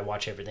favorite, but I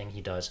watch everything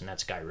he does, and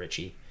that's Guy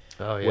Ritchie.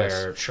 Oh, yes.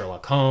 Where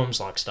Sherlock Holmes,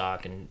 Lock,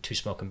 Stock, and Two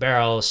Smoking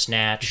Barrels,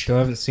 Snatch. Still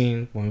haven't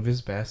seen one of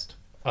his best.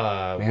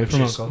 Man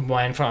from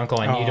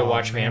Uncle. I need to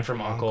watch Man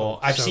from Uncle.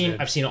 I've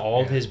seen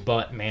all of his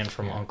but Man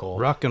from Uncle.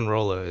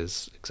 Rock'n'Rolla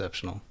is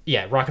exceptional.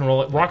 Yeah,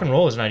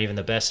 Rock'n'Rolla is not even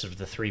the best of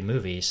the three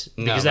movies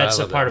because that's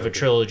a part of a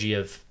trilogy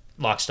of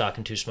Lock, Stock,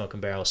 and Two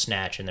Smoking Barrels,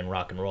 Snatch, and then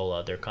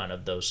Rock'n'Rolla. They're kind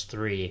of those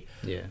three.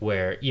 Yeah.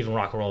 Where even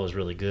Rock'n'Rolla is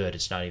really good.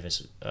 It's not even.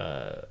 It's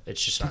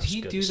just not. Did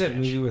he do that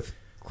movie with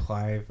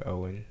Clive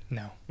Owen?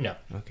 No.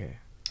 Okay.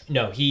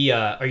 No, he.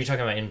 Are you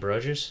talking about In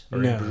Bruges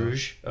or In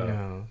Bruges?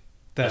 No.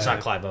 That's not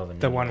Clive Owen.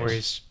 The one where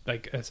he's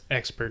like an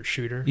expert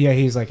shooter. Yeah,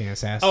 he's like an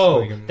assassin.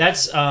 Oh,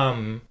 that's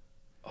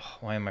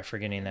why am I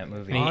forgetting that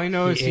movie? All I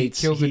know is he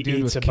kills a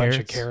dude with a bunch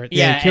of carrots.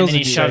 Yeah, and then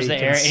he shoves the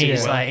air, and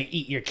he's like,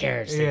 "Eat your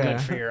carrots; they're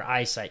good for your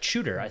eyesight."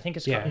 Shooter, I think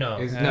it's called. No,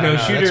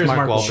 Shooter's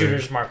Mark Wahlberg.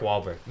 Shooter's Mark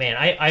Wahlberg. Man,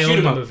 I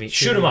own the movie.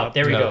 Shoot 'em up.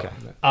 There we go.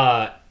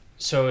 Okay.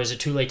 So is it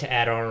too late to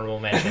add honorable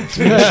mentions?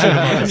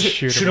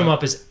 Shoot 'em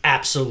up is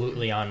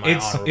absolutely on my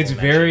honorable mention. It's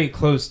very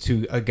close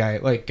to a guy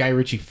like Guy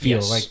Ritchie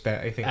feel like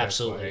that. I think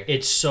absolutely.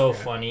 It's so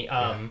funny.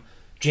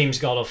 James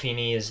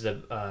Gandolfini is the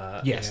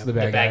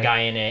bad guy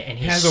in it, and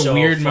he has a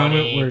weird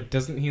moment where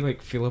doesn't he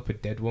like feel up a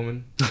dead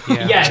woman?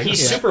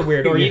 He's super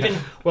weird. Or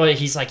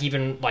he's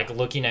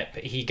looking at,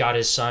 he got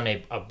his son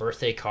a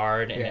birthday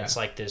card, and it's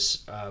like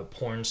this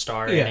porn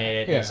star in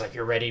it. And he's like,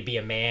 "You're ready to be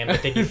a man,"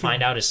 but then you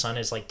find out his son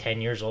is like 10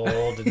 years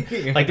old,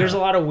 and like there's a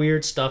lot of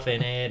weird stuff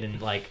in it,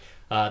 and like.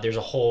 There's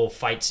a whole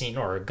fight scene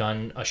or a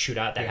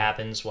shootout that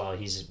happens while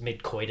he's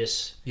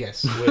mid-coitus.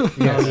 Yes. With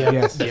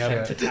the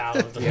femme fatale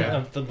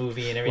of the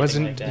movie and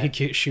everything. Wasn't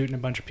he shooting a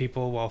bunch of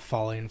people while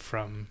falling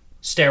from...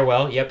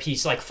 Stairwell, yep.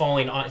 He's like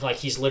falling on, like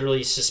he's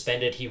literally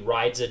suspended. He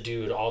rides a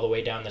dude all the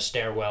way down the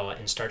stairwell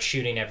and starts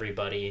shooting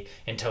everybody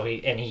until he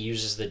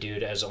uses the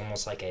dude as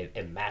almost like a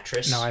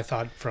mattress. No, I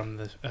thought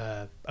from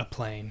a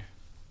plane.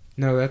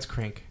 No, that's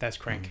Crank. That's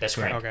Crank. That's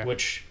Crank, okay.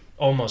 Which...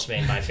 almost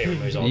made my favorite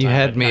movies all the time. You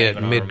had me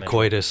at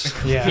mid-coitus.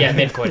 Yeah,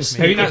 mid-coitus.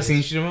 Have you not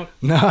seen Shoot 'em Up?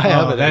 No, I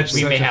haven't.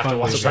 We may have to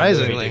watch that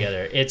movie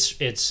together.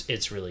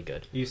 It's really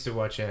good. I used to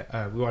watch it.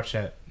 We watched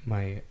at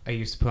I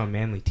used to put on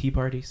manly tea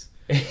parties,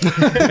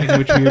 in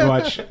which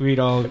we'd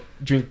all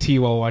drink tea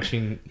while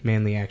watching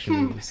manly action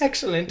movies.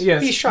 Excellent.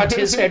 Yes. He shot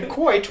his head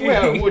quite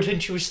well,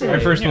 wouldn't you say? Our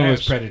first one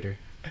was Predator.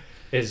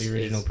 The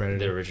original Predator.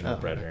 The original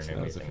Predator. That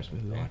was the first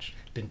movie we watched.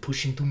 Been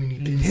pushing too many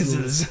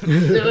pencils.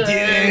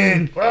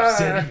 Dylan!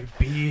 Son of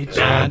a bitch.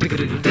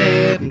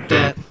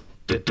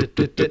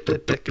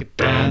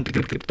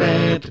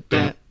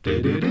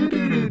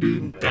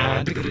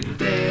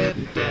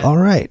 All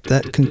right,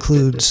 that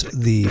concludes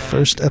the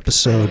first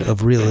episode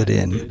of Reel It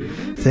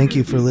In. Thank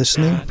you for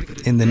listening.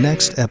 In the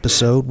next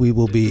episode, we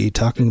will be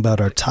talking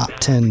about our top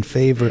 10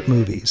 favorite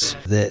movies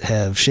that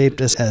have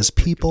shaped us as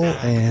people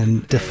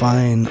and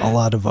define a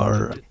lot of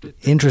our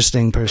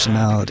interesting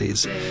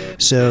personalities.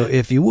 So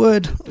if you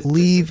would,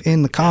 leave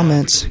in the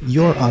comments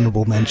your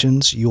honorable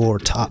mentions, your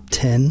top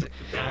 10,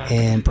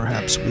 and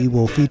perhaps we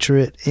will feature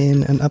it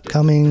in an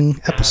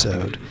upcoming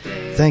episode.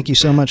 Thank you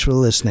so much for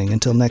listening.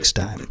 Until next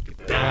time.